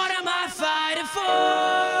 So what am I fighting for?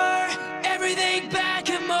 Everything back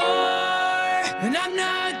and more. And I'm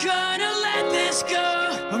not gonna let this go.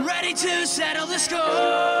 I'm ready to settle the score.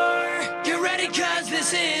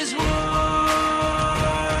 this is war.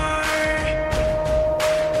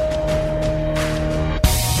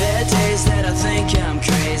 There are days that I think I'm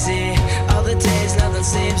crazy, other days nothing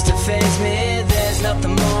seems to faze me. There's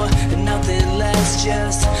nothing more and nothing less,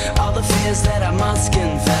 just all the fears that I must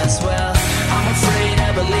confess. Well, I'm afraid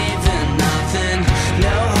I believe in nothing,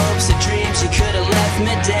 no hopes or dreams. You could have left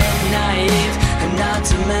me dead naive, and not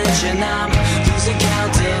to mention I'm losing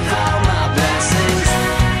count of all my blessings.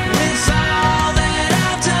 With all that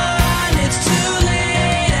I've done, it's too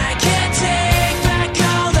late. I can't take back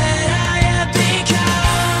all that I have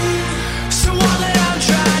become. So all that I'm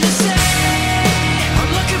trying to say,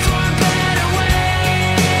 I'm looking for a better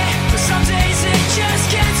way. But some days it just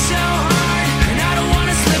gets so hard, and I don't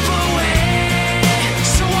wanna slip away.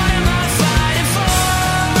 So what am I fighting for?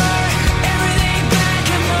 Everything back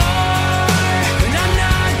and more. And I'm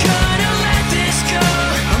not gonna let this go.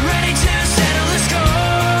 I'm ready to settle the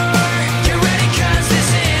score. Get ready, 'cause this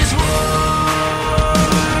is war.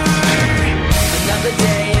 Another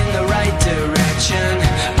day in the right direction.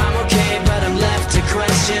 I'm okay, but I'm left to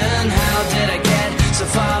question, how did I get so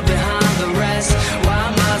far behind the rest? Why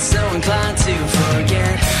am I so inclined to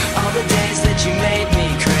forget all the days that you made me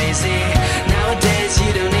crazy? Nowadays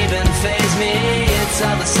you don't even faze me. It's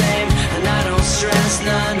all the same and I don't stress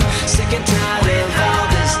none. Sick and tired of all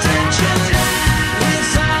this tension.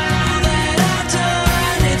 With all that I've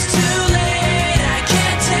done, it's too late. I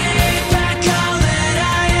can't take back all that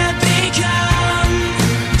I have become.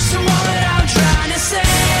 So all that I'm trying to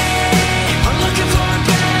say, I'm looking for a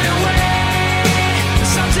better way. But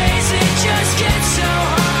some days it just gets so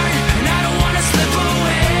hard, and I don't wanna slip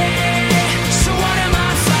away. So what am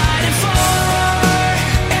I fighting for?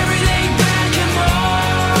 Everything back and more.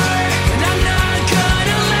 And I'm not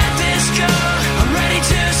gonna let this go. I'm ready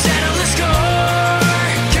to settle the score.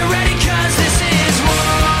 Get ready, 'cause this is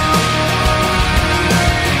war.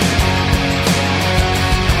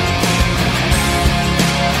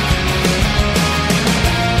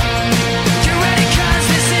 Get ready, 'cause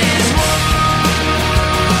this is war.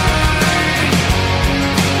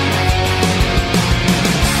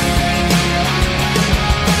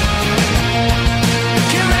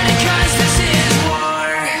 Get ready, 'cause this is war.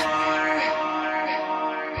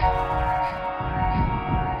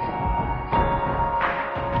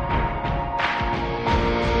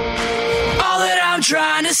 All that I'm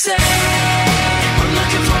trying to say, I'm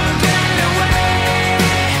looking for a better way.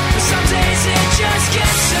 But some days it just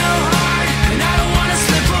gets so hard, and I don't wanna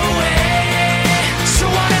slip away. So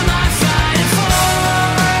what am I fighting for?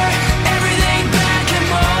 Everything back and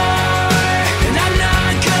more. And I'm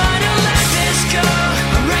not gonna let this go.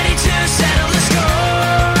 I'm ready to settle the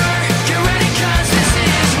score. Get ready, 'cause this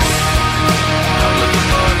is war. I'm looking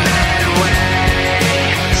for a better way.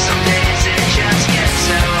 Some days it just gets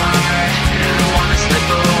so hard, and I don't wanna slip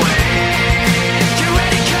away. Get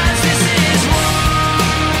ready, 'cause this is war.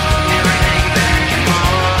 Everything back and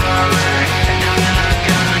more. And I'm not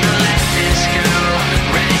gonna let this go.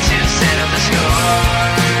 Ready to settle the score.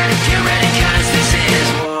 Get ready, 'cause this is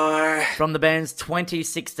war. From the band's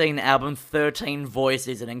 2016 album 13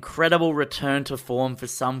 Voices, an incredible return to form for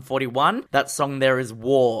Sum 41. That song there is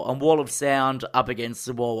War, on Wall of Sound, Up Against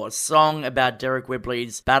the Wall, a song about Derek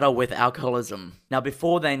Whibley's battle with alcoholism. Now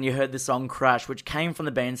before then you heard the song Crash, which came from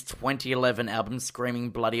the band's 2011 album Screaming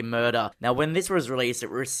Bloody Murder. Now when this was released, it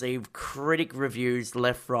received critic reviews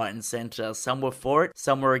left, right and centre. Some were for it,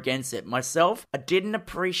 some were against it. Myself, I didn't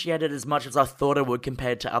appreciate it as much as I thought I would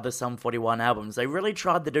compared to other Sum 41 albums. They really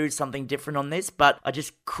tried to do something different on this, but I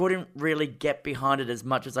just couldn't really get behind it as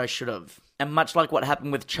much as I should have. And much like what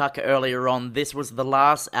happened with Chuck earlier on, this was the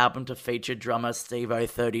last album to feature drummer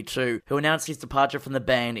Steve-O32, who announced his departure from the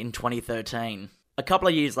band in 2013. A couple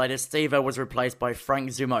of years later, Steve-O was replaced by Frank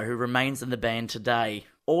Zumo, who remains in the band today.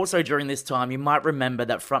 Also during this time, you might remember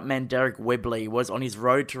that frontman Derek Whibley was on his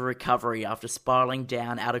road to recovery after spiraling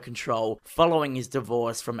down out of control following his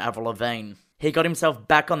divorce from Avril Lavigne. He got himself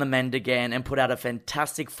back on the mend again and put out a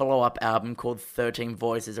fantastic follow-up album called 13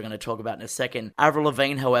 Voices I'm going to talk about in a second. Avril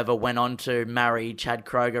Lavigne, however, went on to marry Chad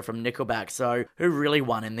Kroeger from Nickelback, so who really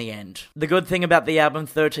won in the end? The good thing about the album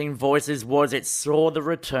 13 Voices was it saw the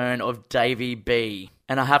return of Davey B.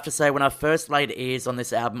 And I have to say, when I first laid ears on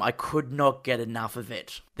this album, I could not get enough of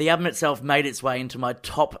it. The album itself made its way into my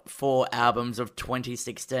top 4 albums of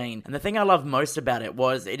 2016. And the thing I loved most about it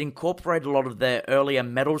was it incorporated a lot of their earlier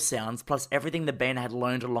metal sounds, plus everything the band had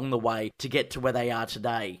learned along the way to get to where they are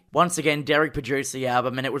today. Once again, Derek produced the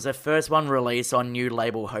album, and it was their first one released on new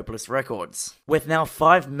label Hopeless Records. With now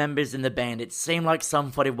 5 members in the band, it seemed like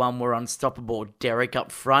Sum 41 were unstoppable. Derek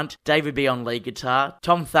up front, David B on lead guitar,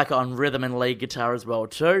 Tom Thacker on rhythm and lead guitar as well, well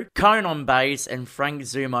too, Cone on bass, and Frank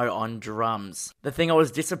Zumo on drums. The thing I was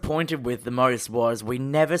disappointed with the most was we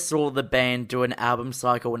never saw the band do an album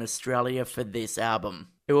cycle in Australia for this album.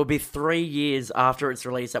 It will be 3 years after its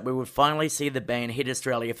release that we would finally see the band hit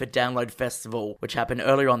Australia for Download Festival, which happened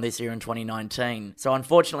earlier on this year in 2019. So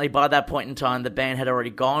unfortunately, by that point in time, the band had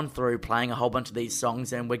already gone through playing a whole bunch of these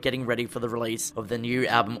songs and we're getting ready for the release of the new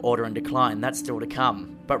album Order and Decline. That's still to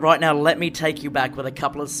come. But right now, let me take you back with a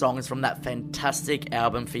couple of songs from that fantastic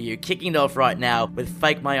album for you. Kicking it off right now with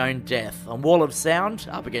Fake My Own Death on Wall of Sound,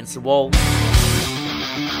 Up Against the Wall.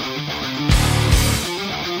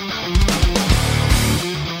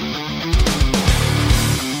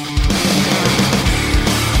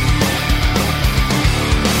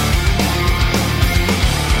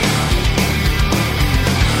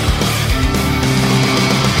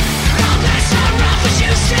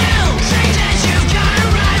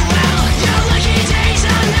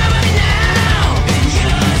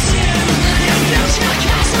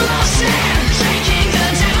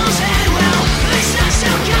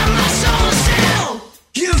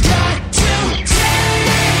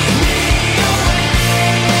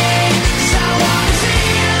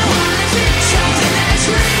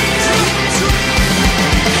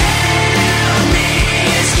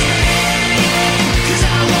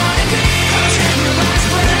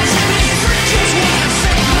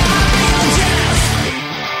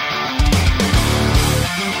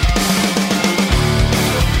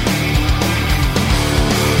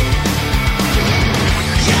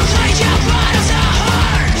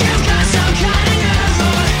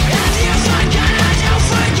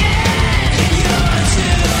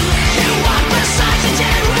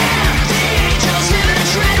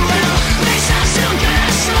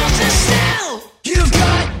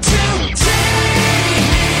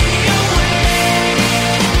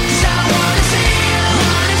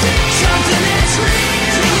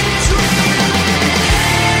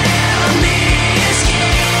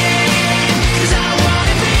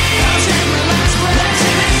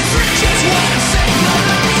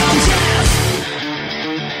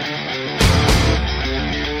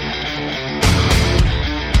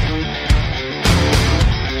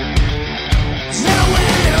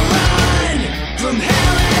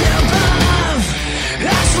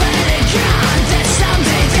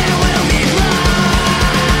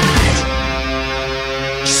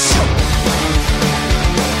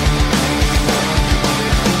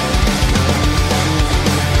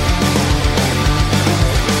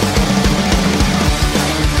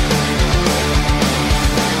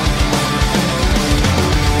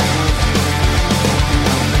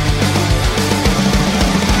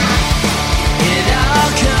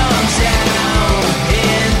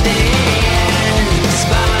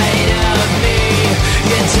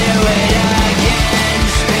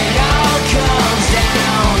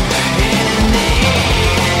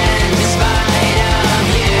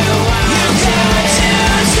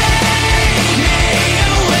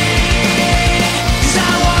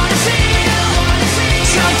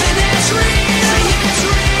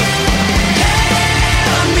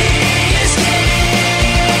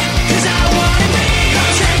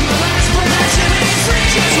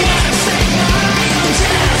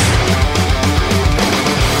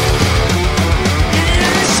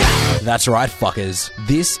 That's right, fuckers.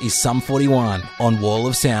 This is Sum 41 on Wall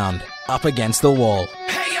of Sound, Up Against the Wall.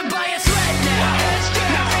 Hanging by a thread now.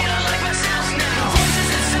 Not feeling like myself now.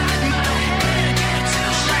 Voices inside my head get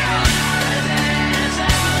too loud.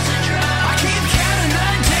 I keep counting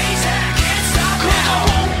the days and I can't stop now. I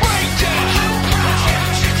won't break down. I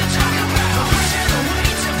have shit to talk about. The pressure, the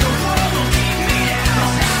weight of the world will keep me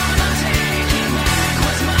down. I'm taking back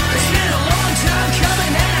what's mine. It's been a long time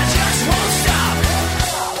coming and I just won't stop.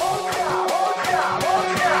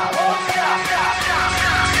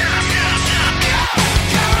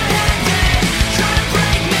 Covered in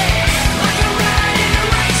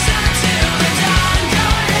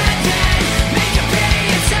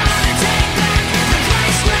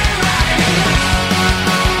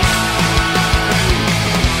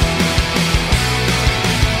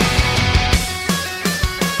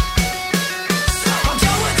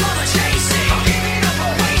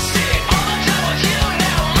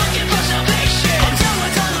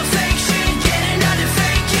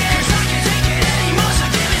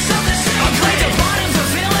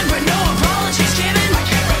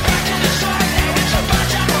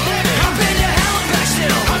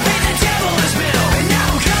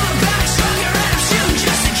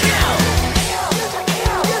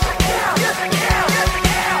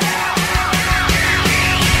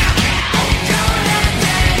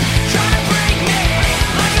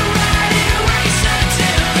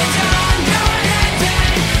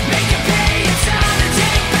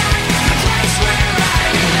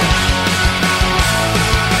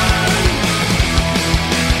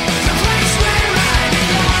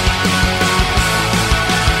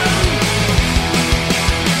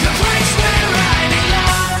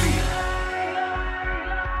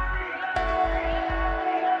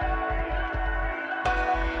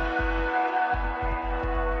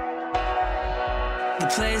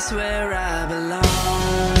place where I belong,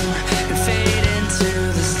 and fade into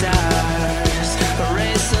the stars, a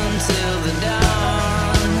race until the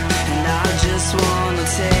dawn. And I just wanna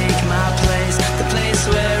take my place, the place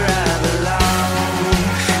where I belong,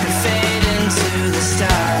 and fade into the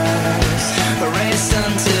stars, a race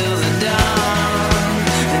until the dawn.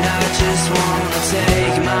 And I just wanna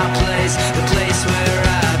take my place, the place where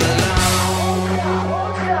I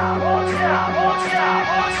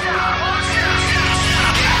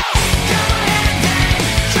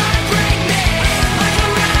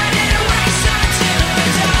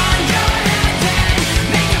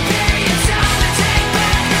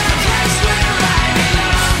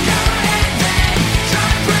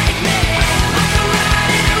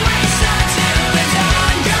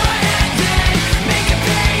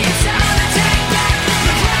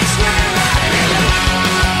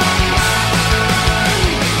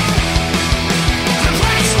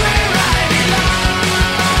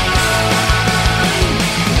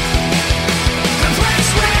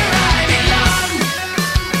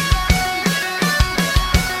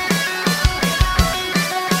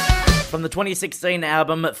From the 2016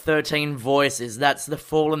 album 13 Voices, that's The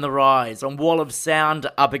Fall and the Rise on Wall of Sound,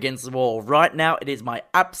 Up Against the Wall. Right now, it is my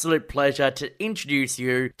absolute pleasure to introduce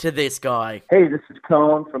you to this guy. Hey, this is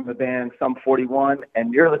Cone from the band Sum 41,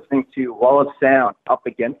 and you're listening to Wall of Sound, Up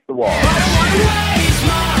Against the Wall. I don't want to waste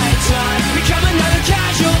my time, become another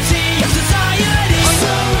casualty of society.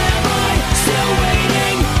 So am I still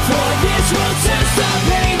waiting for this world to stop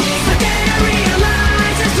painting? But then I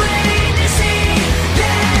realize it's plain to see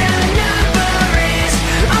that a number is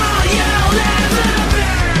all you'll ever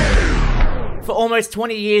be. For almost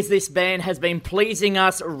 20 years, this band has been pleasing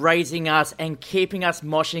us, raising us, and keeping us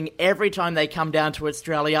moshing every time they come down to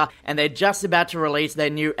Australia, and they're just about to release their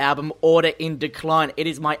new album, Order in Decline. It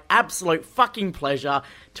is my absolute fucking pleasure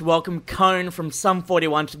to welcome Cone from Sum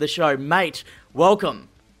 41 to the show. Mate, welcome.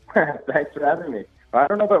 Thanks for having me. I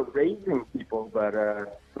don't know about raising people, but I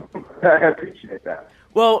appreciate that.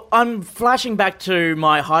 Well, I'm flashing back to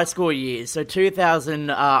my high school years. So 2000,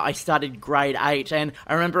 I started grade 8, and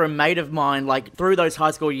I remember a mate of mine, like, through those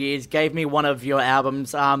high school years, gave me one of your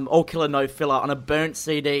albums, All Killer No Filler, on a burnt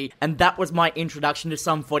CD, and that was my introduction to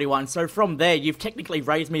Sum 41. So from there, you've technically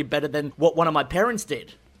raised me better than what one of my parents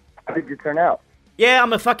did. How did you turn out? Yeah,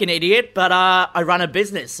 I'm a fucking idiot, but I run a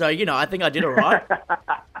business, so, you know, I think I did all right.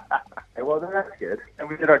 Well, then that's good. And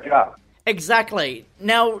we did our job. Exactly.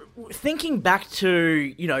 Now, thinking back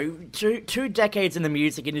to, you know, two decades in the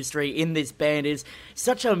music industry in this band is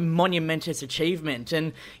such a monumentous achievement.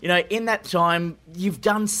 And, you know, in that time, you've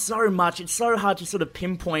done so much. It's so hard to sort of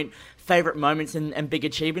pinpoint favourite moments and big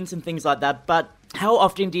achievements and things like that. But how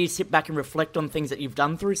often do you sit back and reflect on things that you've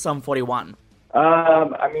done through Sum 41?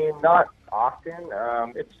 I mean, not often.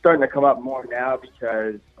 It's starting to come up more now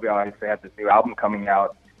because we obviously have this new album coming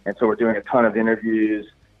out. And so we're doing a ton of interviews.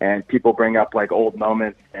 And people bring up, like, old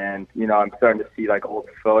moments, and, you know, I'm starting to see, like, old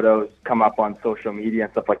photos come up on social media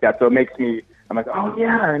and stuff like that. So it makes me, I'm like, oh,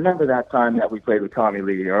 yeah, I remember that time that we played with Tommy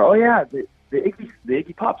Lee. Or, oh, yeah, the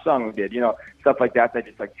Iggy Pop song we did, you know, stuff like that that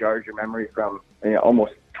just, like, jars your memory from, you know,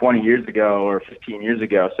 almost 20 years ago or 15 years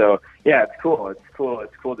ago. So, yeah, it's cool. It's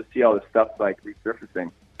cool to see all this stuff, like, resurfacing.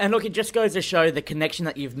 And look, it just goes to show the connection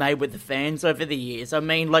that you've made with the fans over the years. I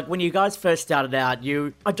mean, like, when you guys first started out,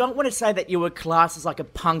 I don't want to say that you were classed as like a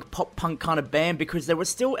pop punk kind of band, because there were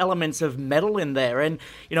still elements of metal in there. And,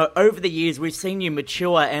 you know, over the years, we've seen you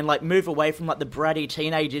mature and, like, move away from, like, the bratty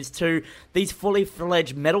teenagers to these fully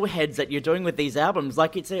fledged metalheads that you're doing with these albums.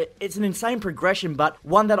 Like, it's an insane progression, but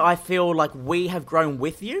one that I feel like we have grown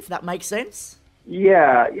with you, if that makes sense.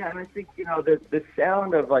 Yeah, and I think, you know, the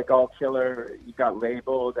sound of, like, All Killer, you got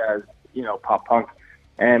labeled as, you know, pop punk,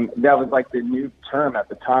 and that was, like, the new term at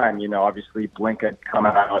the time. You know, obviously Blink had come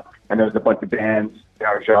out, and there was a bunch of bands in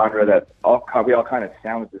our genre that we all kind of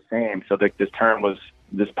sounded the same, so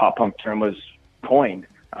this pop punk term was coined.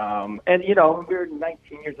 And, you know, we were 20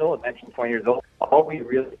 years old, all we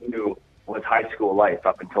really knew was high school life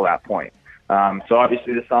up until that point. So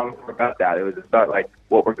obviously the songs were about that. It was about, like,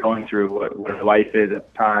 what we're going through, what our life is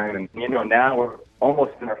at the time. And, you know, now we're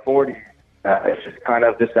almost in our 40s. It's just kind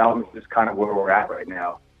of, this album is just kind of where we're at right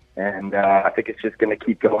now. And I think it's just going to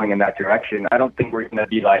keep going in that direction. I don't think we're going to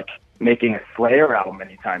be, like, making a Slayer album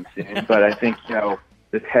anytime soon. But I think, you know,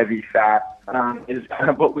 this heavy, fast is kind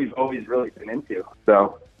of what we've always really been into.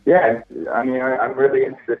 So, yeah, I mean, I'm really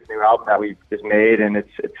into this new album that we've just made, and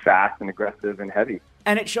it's fast and aggressive and heavy.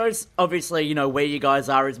 And it shows, obviously, you know, where you guys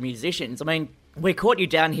are as musicians. I mean, We caught you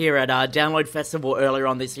down here at Download Festival earlier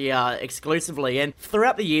on this year exclusively, and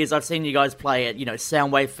throughout the years I've seen you guys play at,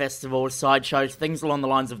 Soundwave Festival, sideshows, things along the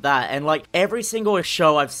lines of that, and like every single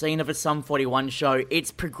show I've seen of a Sum 41 show,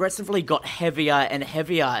 it's progressively got heavier and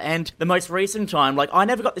heavier, and the most recent time, like I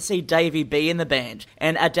never got to see Davey B in the band,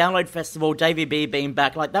 and at Download Festival, Davey B being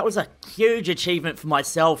back, like that was a huge achievement for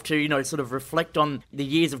myself to, sort of reflect on the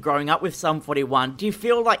years of growing up with Sum 41. Do you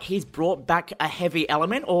feel like he's brought back a heavy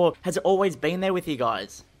element, or has it always been there with you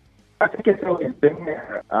guys? I think it's always been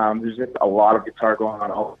there. There's just a lot of guitar going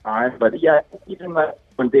on all the time. But yeah, even like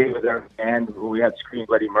when Dave was there and we had Scream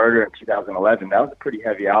Bloody Murder in 2011, that was a pretty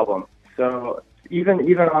heavy album. So even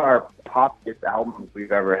on our poppiest albums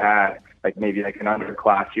we've ever had, like maybe like an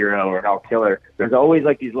Underclass Hero or an All Killer, there's always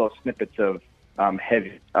like these little snippets of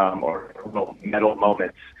heavy or little metal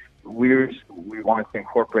moments. We wanted to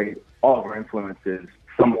incorporate all of our influences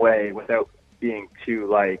some way without being too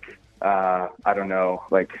like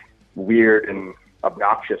weird and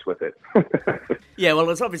obnoxious with it. Yeah, well,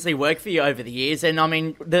 it's obviously worked for you over the years, and I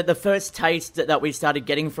mean, the first taste that we started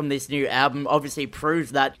getting from this new album obviously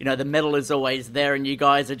proves that, the metal is always there, and you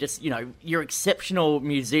guys are just, you're exceptional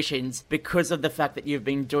musicians because of the fact that you've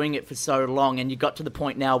been doing it for so long, and you got to the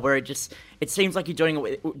point now where it seems like you're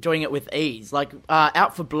doing it with ease. Like,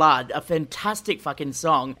 Out for Blood, a fantastic fucking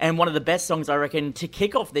song, and one of the best songs, I reckon, to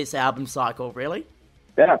kick off this album cycle, really.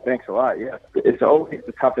 Yeah, thanks a lot. Yeah, it's always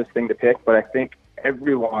the toughest thing to pick, but I think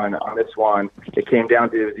everyone on this one, it came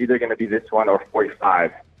down to it was either going to be this one or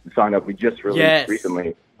 45, the song that we just released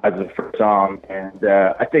recently as the first song. And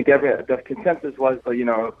I think the consensus was,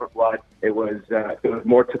 For Blood, it was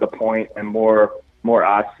more to the point and more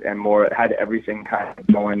us and more, it had everything kind of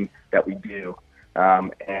going that we do.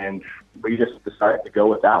 And we just decided to go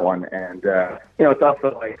with that one. And, it's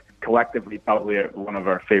also like collectively probably one of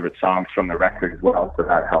our favorite songs from the record as well, so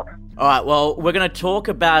that helps. All right, well, we're going to talk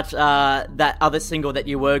about that other single that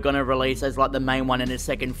you were going to release as like the main one in a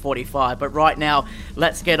second, 45. But right now,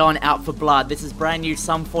 let's get on Out for Blood. This is brand new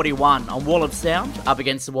Sum 41 on Wall of Sound, Up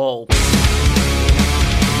Against the Wall.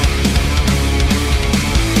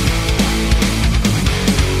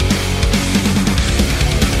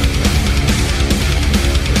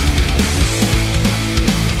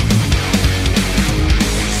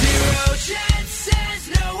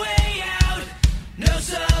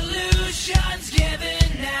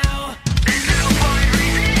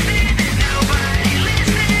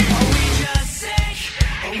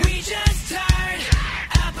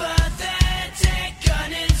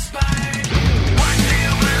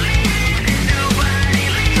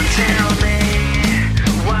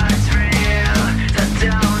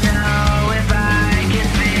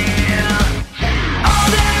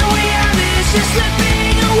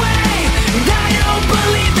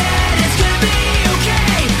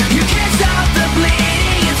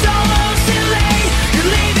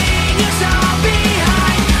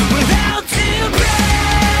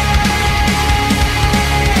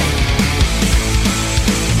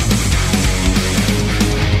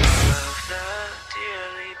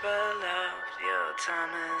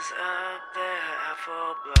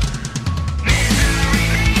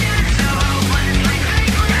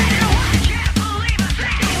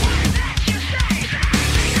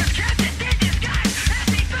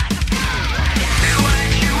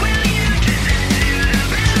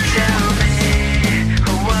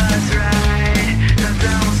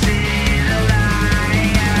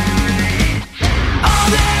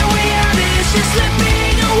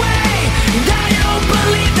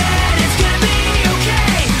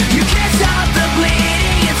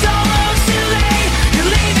 It's almost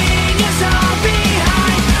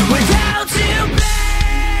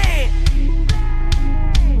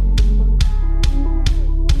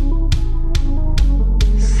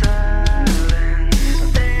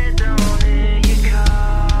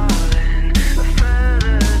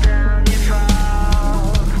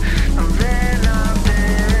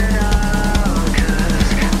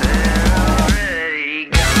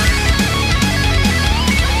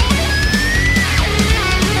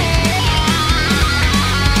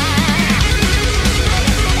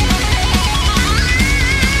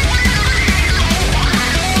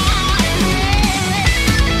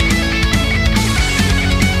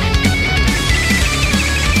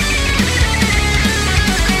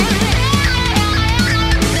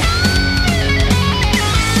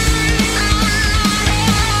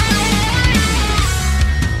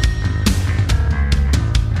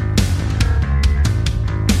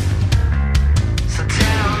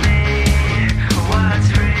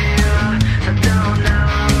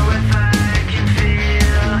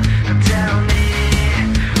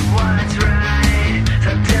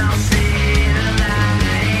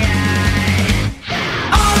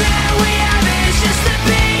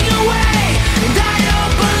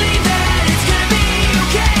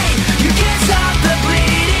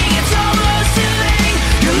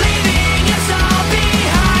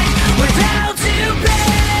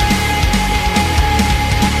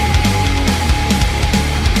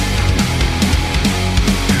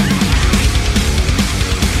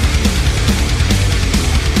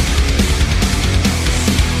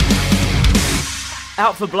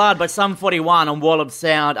Out for Blood by Sum 41 on Wall of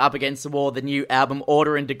Sound, Up Against the Wall, the new album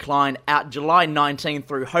Order in Decline, out July 19th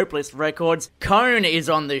through Hopeless Records. Cone is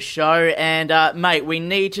on the show, and mate, we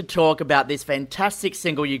need to talk about this fantastic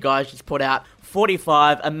single you guys just put out,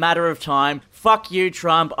 45, A Matter of Time. Fuck you,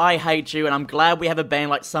 Trump, I hate you, and I'm glad we have a band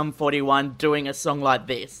like Sum 41 doing a song like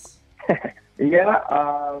this.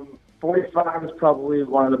 Yeah, 45 is probably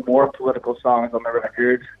one of the more political songs on the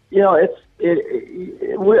record. You know,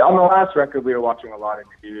 on the last record, we were watching a lot of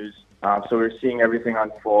news, so we were seeing everything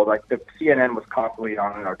unfold. Like, the CNN was constantly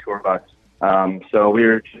on in our tour bus, so we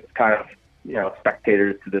were just kind of, you know,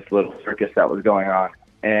 spectators to this little circus that was going on.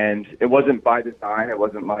 And it wasn't by design. It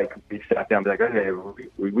wasn't like we sat down and be like, okay,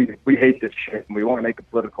 we hate this shit, and we want to make a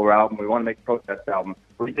political album, we want to make a protest album.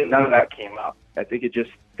 None of that came up. I think it just,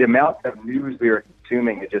 the amount of news we were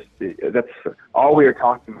consuming, that's all we were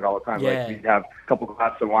talking about all the time. Yeah. Like, we'd have a couple of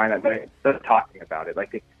glasses of wine at night, just talking about it.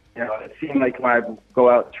 Like, you know, it seemed like when I go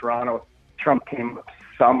out to Toronto, Trump came up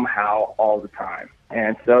somehow all the time.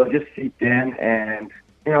 And so it just seeped in, and,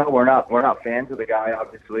 you know, we're not fans of the guy,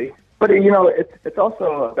 obviously. But, you know, it's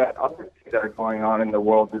also about other things that are going on in the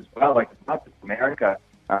world as well. Like, it's not just America.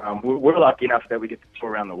 We're lucky enough that we get to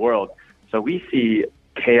tour around the world. So we see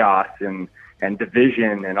chaos and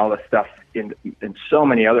division and all this stuff in so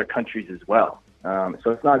many other countries as well. So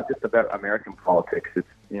it's not just about American politics. It's,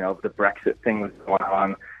 you know, the Brexit thing was going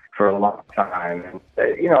on for a long time.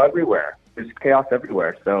 And, you know, everywhere. There's chaos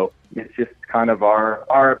everywhere. So it's just kind of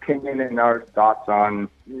our opinion and our thoughts on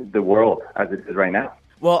the world as it is right now.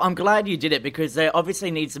 Well, I'm glad you did it, because there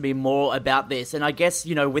obviously needs to be more about this. And I guess,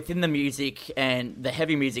 you know, within the music and the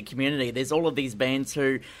heavy music community, there's all of these bands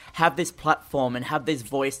who have this platform and have this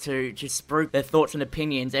voice to spruik their thoughts and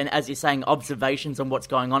opinions. And as you're saying, observations on what's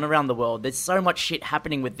going on around the world. There's so much shit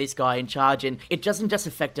happening with this guy in charge, and it doesn't just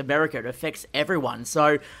affect America, it affects everyone.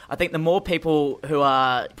 So I think the more people who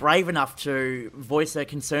are brave enough to voice their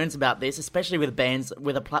concerns about this, especially with bands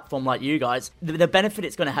with a platform like you guys, the benefit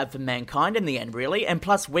it's going to have for mankind in the end, really. And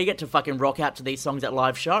plus, we get to fucking rock out to these songs at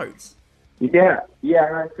live shows. Yeah,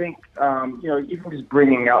 and I think, you know, even just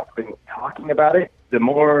bringing up and talking about it, the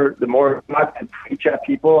more not to preach at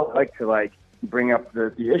people, I like to, bring up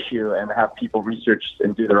the issue and have people research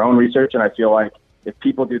and do their own research. And I feel like if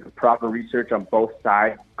people do the proper research on both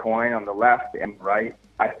sides, coin on the left and right,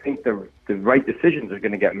 I think the right decisions are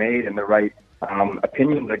going to get made and the right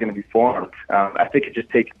opinions are going to be formed. I think it just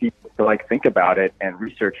takes people to, think about it and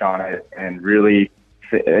research on it and really,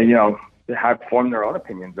 you know, form their own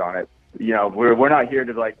opinions on it. You know, we're not here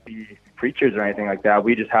to be preachers or anything like that.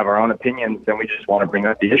 We just have our own opinions, and we just want to bring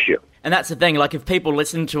up the issue. And that's the thing, if people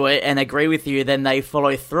listen to it and agree with you, then they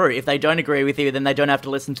follow through. If they don't agree with you, then they don't have to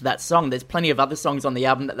listen to that song. There's plenty of other songs on the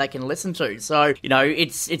album that they can listen to. So, you know,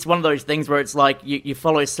 it's one of those things where it's you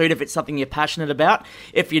follow suit if it's something you're passionate about.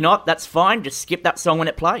 If you're not, that's fine. Just skip that song when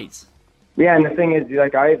it plays. Yeah, and the thing is,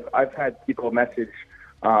 I've had people message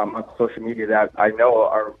on social media that I know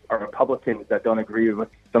are Republicans that don't agree with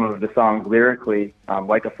some of the songs lyrically,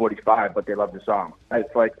 like a 45, but they love the song.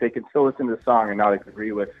 It's like they can still listen to the song and not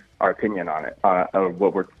agree with our opinion on it, or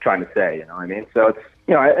what we're trying to say, you know what I mean? So it's,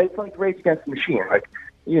 you know, it's like Rage Against the Machine.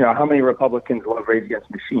 You know, how many Republicans love Rage Against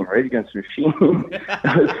the Machine? Rage Against the Machine,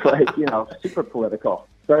 it's you know, super political.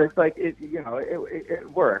 So it's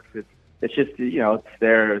it works. It's just, you know,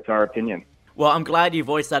 it's our opinion. Well, I'm glad you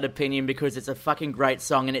voiced that opinion because it's a fucking great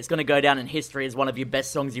song and it's going to go down in history as one of your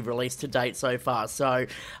best songs you've released to date so far. So,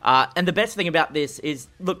 and the best thing about this is,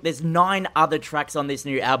 look, there's 9 other tracks on this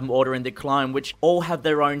new album, Order in Decline, which all have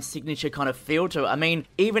their own signature kind of feel to it. I mean,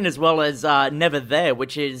 even as well as Never There,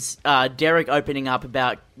 which is Derek opening up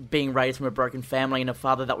about being raised from a broken family and a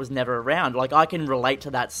father that was never around. I can relate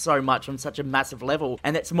to that so much on such a massive level.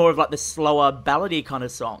 And it's more of the slower, ballady kind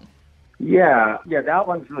of song. Yeah, that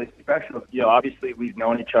one's really special. You know, obviously we've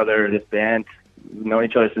known each other, this band, we've known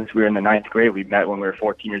each other since we were in the 9th grade. We met when we were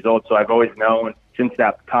 14 years old, so I've always known since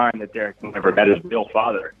that time that Derek never met his real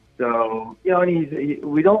father. So, you know, and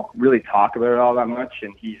we don't really talk about it all that much,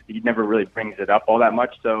 and he never really brings it up all that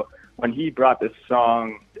much. So when he brought this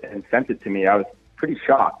song and sent it to me, I was pretty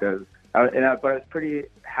shocked. But I was pretty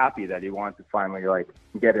happy that he wanted to finally,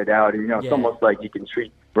 get it out. And, you know, it's almost like you can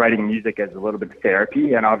treat writing music as a little bit of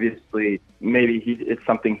therapy, and obviously maybe it's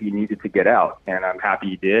something he needed to get out, and I'm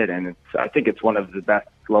happy he did. And I think it's one of the best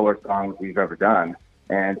slower songs we've ever done.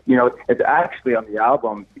 And, you know, it's actually on the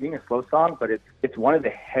album being a slow song, but it's one of the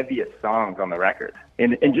heaviest songs on the record.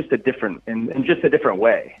 in just a different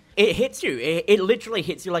way. It hits you. It literally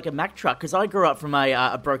hits you like a Mack truck, because I grew up from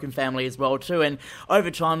a broken family as well too, and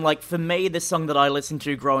over time, like for me, the song that I listened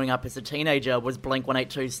to growing up as a teenager was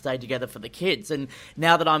Blink-182's Stay Together for the Kids, and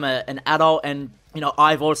now that I'm an adult, and you know,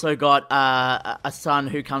 I've also got a son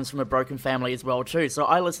who comes from a broken family as well too, so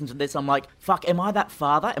I listen to this, I'm like, fuck, am I that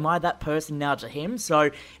father? Am I that person now to him? So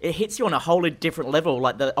it hits you on a whole different level,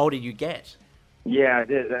 like the older you get. Yeah, it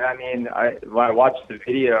is. I mean, when I watched the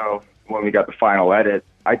video when we got the final edit,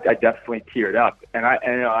 I definitely teared up, and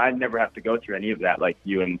you know, I never have to go through any of that like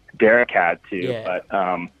you and Derek had to. Yeah.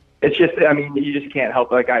 But it's just, I mean, you just can't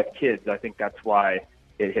help. Like I have kids, I think that's why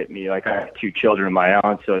it hit me. Like I have 2 children of my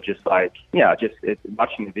own, so just like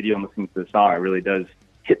watching the video and listening to the song, it really does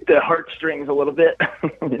hit the heartstrings a little bit,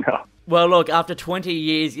 you know. Well, look, after 20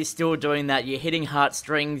 years, you're still doing that. You're hitting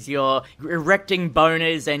heartstrings, you're erecting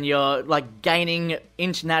boners, and you're, like, gaining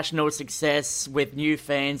international success with new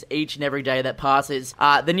fans each and every day that passes.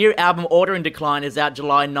 The new album, Order in Decline, is out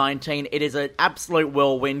July 19. It is an absolute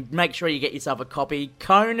whirlwind. Make sure you get yourself a copy.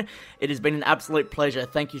 Cone, it has been an absolute pleasure.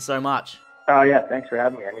 Thank you so much. Oh, yeah, thanks for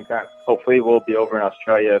having me anytime. Hopefully we'll be over in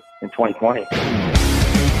Australia in 2020.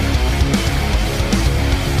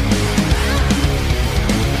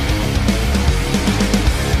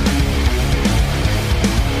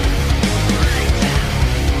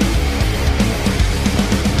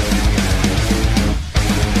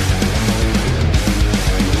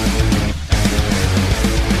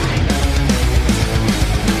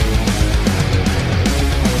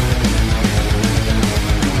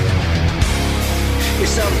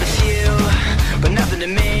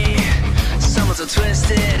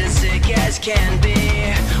 Twisted and sick as can be.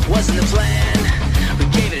 Wasn't the plan, we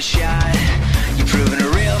gave it a shot. You're proving a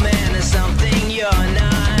real man is something you're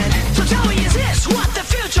not. So tell me, is this what the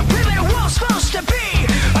future primitive world's supposed to be?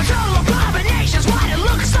 A total abomination's what it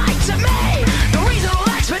looks like to me. No reasonable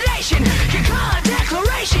explanation, you call it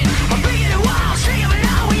declaration. I'm bigger than wild, sing of it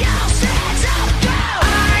all, we all stand up, go.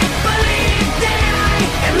 I believe that I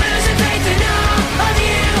am losing faith in all of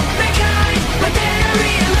you, mankind, but then I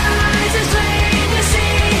realize it's plain.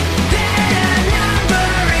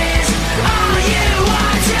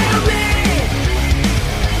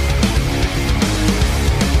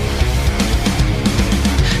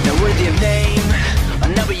 Name, a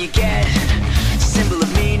number you get, symbol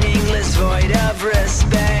of meaningless, void of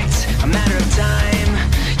respect. A matter of time,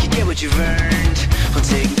 you get what you've earned. While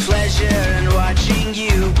taking pleasure in watching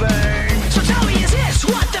you burn. So tell me, is this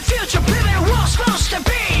what the future primitive world's supposed to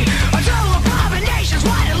be? A total abomination's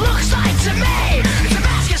what it looks like to me. It's a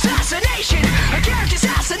mask assassination, a character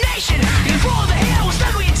assassination. Before the hill was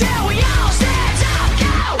done, we tell we all stand up,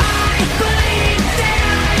 go. I believe that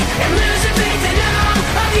I am losing faith in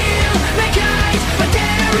all of you. But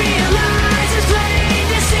then I realize it's plain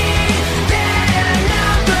to see that a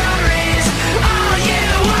number is all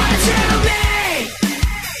you want to be.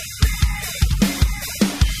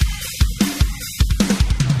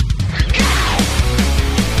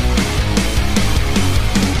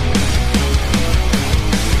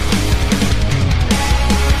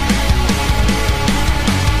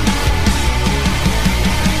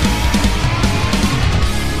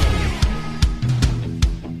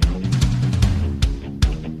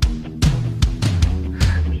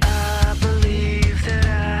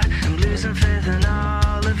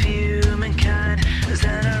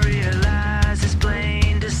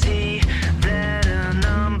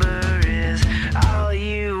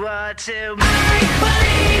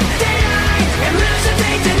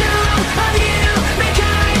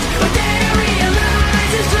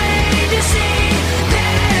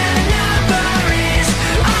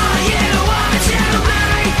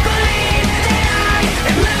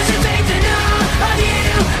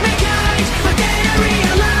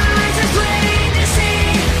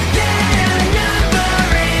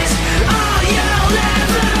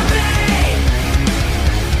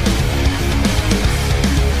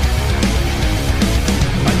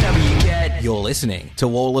 Listening to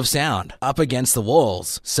Wall of Sound, Up Against the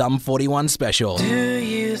Walls, Sum 41 special. Do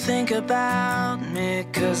you think about me?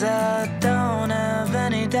 'Cause I don't have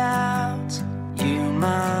any doubts. You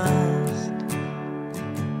must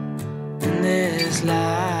in this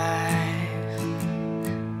life.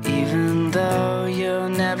 Even though you're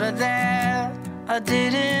never there, I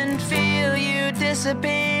didn't feel you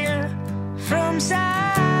disappear from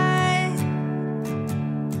sight.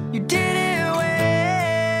 You did it well.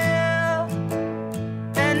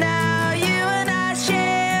 Now you and I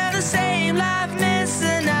share the same life,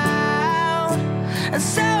 missing out. And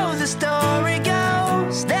so the story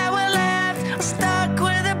goes that we're left stuck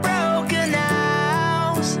with a broken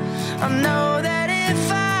house. I know that it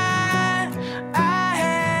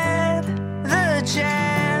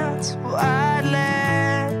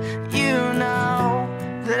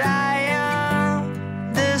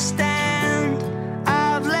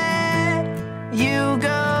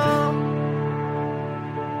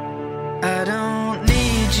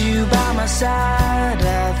side,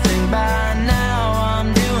 I think by now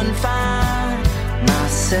I'm doing fine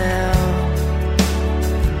myself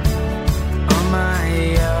on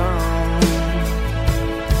my own.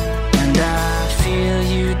 And I feel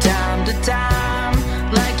you time to time,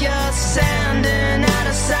 like you're sending out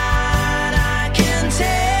a sign. I can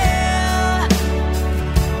tell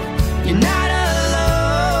you're not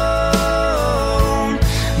alone,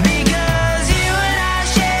 because you and I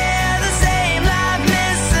share the same life,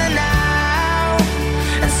 missing out.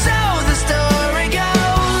 And so the story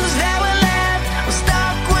goes that we're left, we're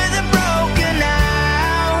stuck with a broken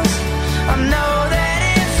house. I know that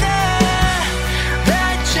if the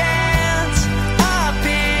chance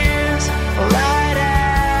appears, well, I'd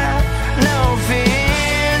have no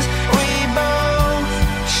fears. We both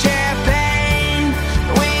share pain,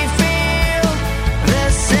 we feel the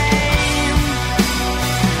same.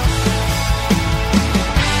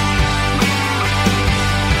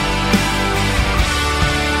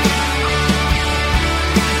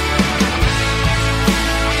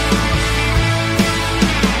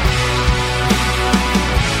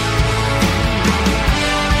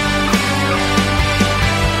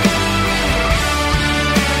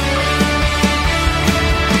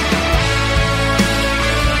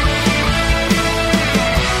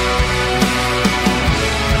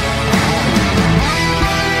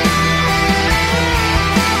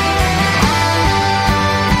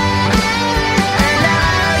 And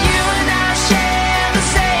now you and I share the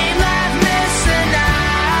same life, missing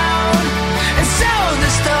out. And so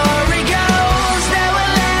the story goes that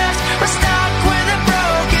we're left, we're stuck with a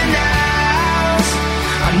broken house.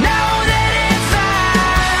 I know that if I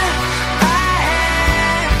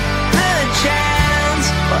had the chance,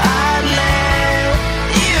 well, I'd let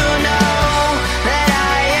you know that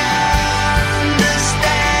I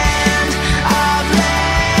understand. I've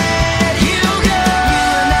let you go.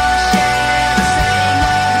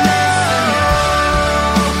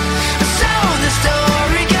 So the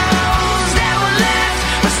story goes that we're left,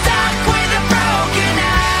 we're stuck with a broken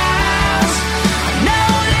house. I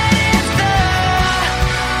know that if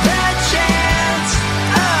the chance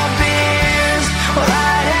appears, well,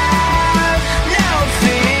 I'd have no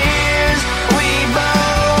fears. We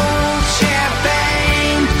both share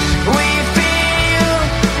pain, we feel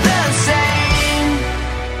the same.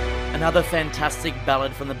 Another fantastic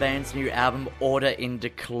ballad from the band's new album, Order in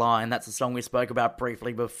Decline. That's a song we spoke about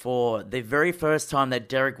briefly before. The very first time that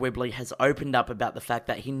Derek Whibley has opened up about the fact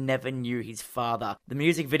that he never knew his father. The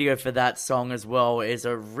music video for that song as well is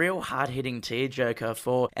a real hard-hitting tearjerker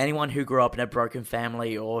for anyone who grew up in a broken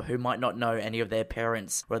family or who might not know any of their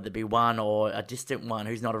parents, whether it be one or a distant one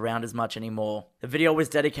who's not around as much anymore. The video was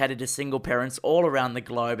dedicated to single parents all around the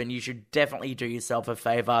globe, and you should definitely do yourself a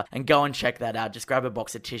favor and go and check that out. Just grab a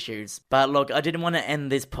box of tissues. But look, I didn't want to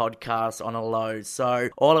end this podcast on a low, so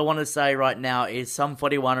all I want to say right now is Sum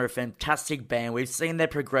 41 are a fantastic band. We've seen their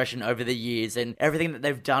progression over the years and everything that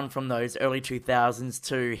they've done from those early 2000s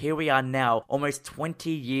to here we are now, almost 20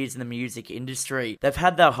 years in the music industry. They've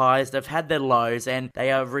had their highs, they've had their lows, and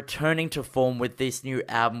they are returning to form with this new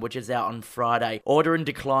album, which is out on Friday. Order in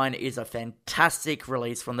Decline is a fantastic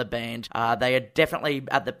release from the band. They are definitely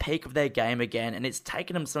at the peak of their game again, and it's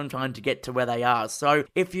taken them some time to get to where they are. So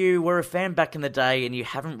if you were a fan back in the day and you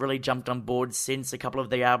haven't really jumped on board since a couple of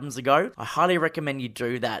the albums ago, I highly recommend you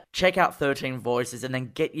do that. Check out 13 Voices and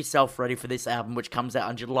then get yourself ready for this album, which comes out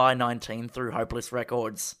on July 19 through Hopeless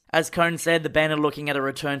Records. As Cone said, the band are looking at a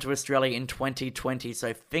return to Australia in 2020,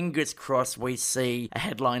 so fingers crossed we see a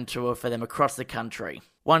headline tour for them across the country.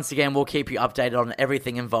 Once again, we'll keep you updated on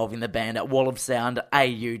everything involving the band at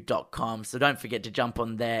wallofsoundau.com, so don't forget to jump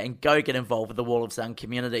on there and go get involved with the Wall of Sound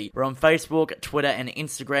community. We're on Facebook, Twitter and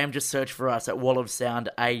Instagram. Just search for us at Wall of Sound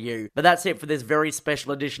AU. But that's it for this very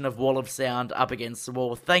special edition of Wall of Sound Up Against the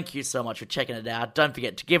Wall. Thank you so much for checking it out. Don't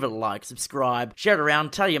forget to give it a like, subscribe, share it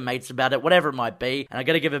around, tell your mates about it, whatever it might be. And I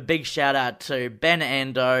gotta give a big shout out to Ben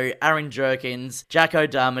Ando, Aaron Jerkins, Jack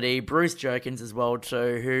O'Darmody, Bruce Jerkins as well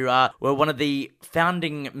too, who were one of the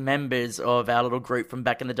founding members of our little group from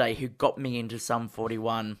back in the day who got me into Sum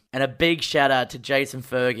 41. And a big shout out to Jason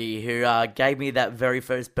Fergie, who gave me that very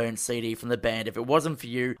first burnt CD from the band. If it wasn't for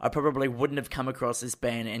you, I probably wouldn't have come across this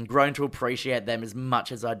band and grown to appreciate them as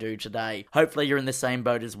much as I do today. Hopefully you're in the same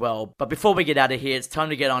boat as well. But before we get out of here, it's time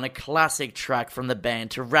to get on a classic track from the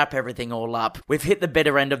band to wrap everything all up. We've hit the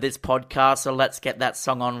bitter end of this podcast, so let's get that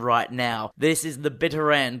song on right now. This is The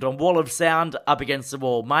Bitter End on Wall of Sound Up Against the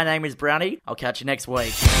Wall. My name is Brownie. I'll catch you next week.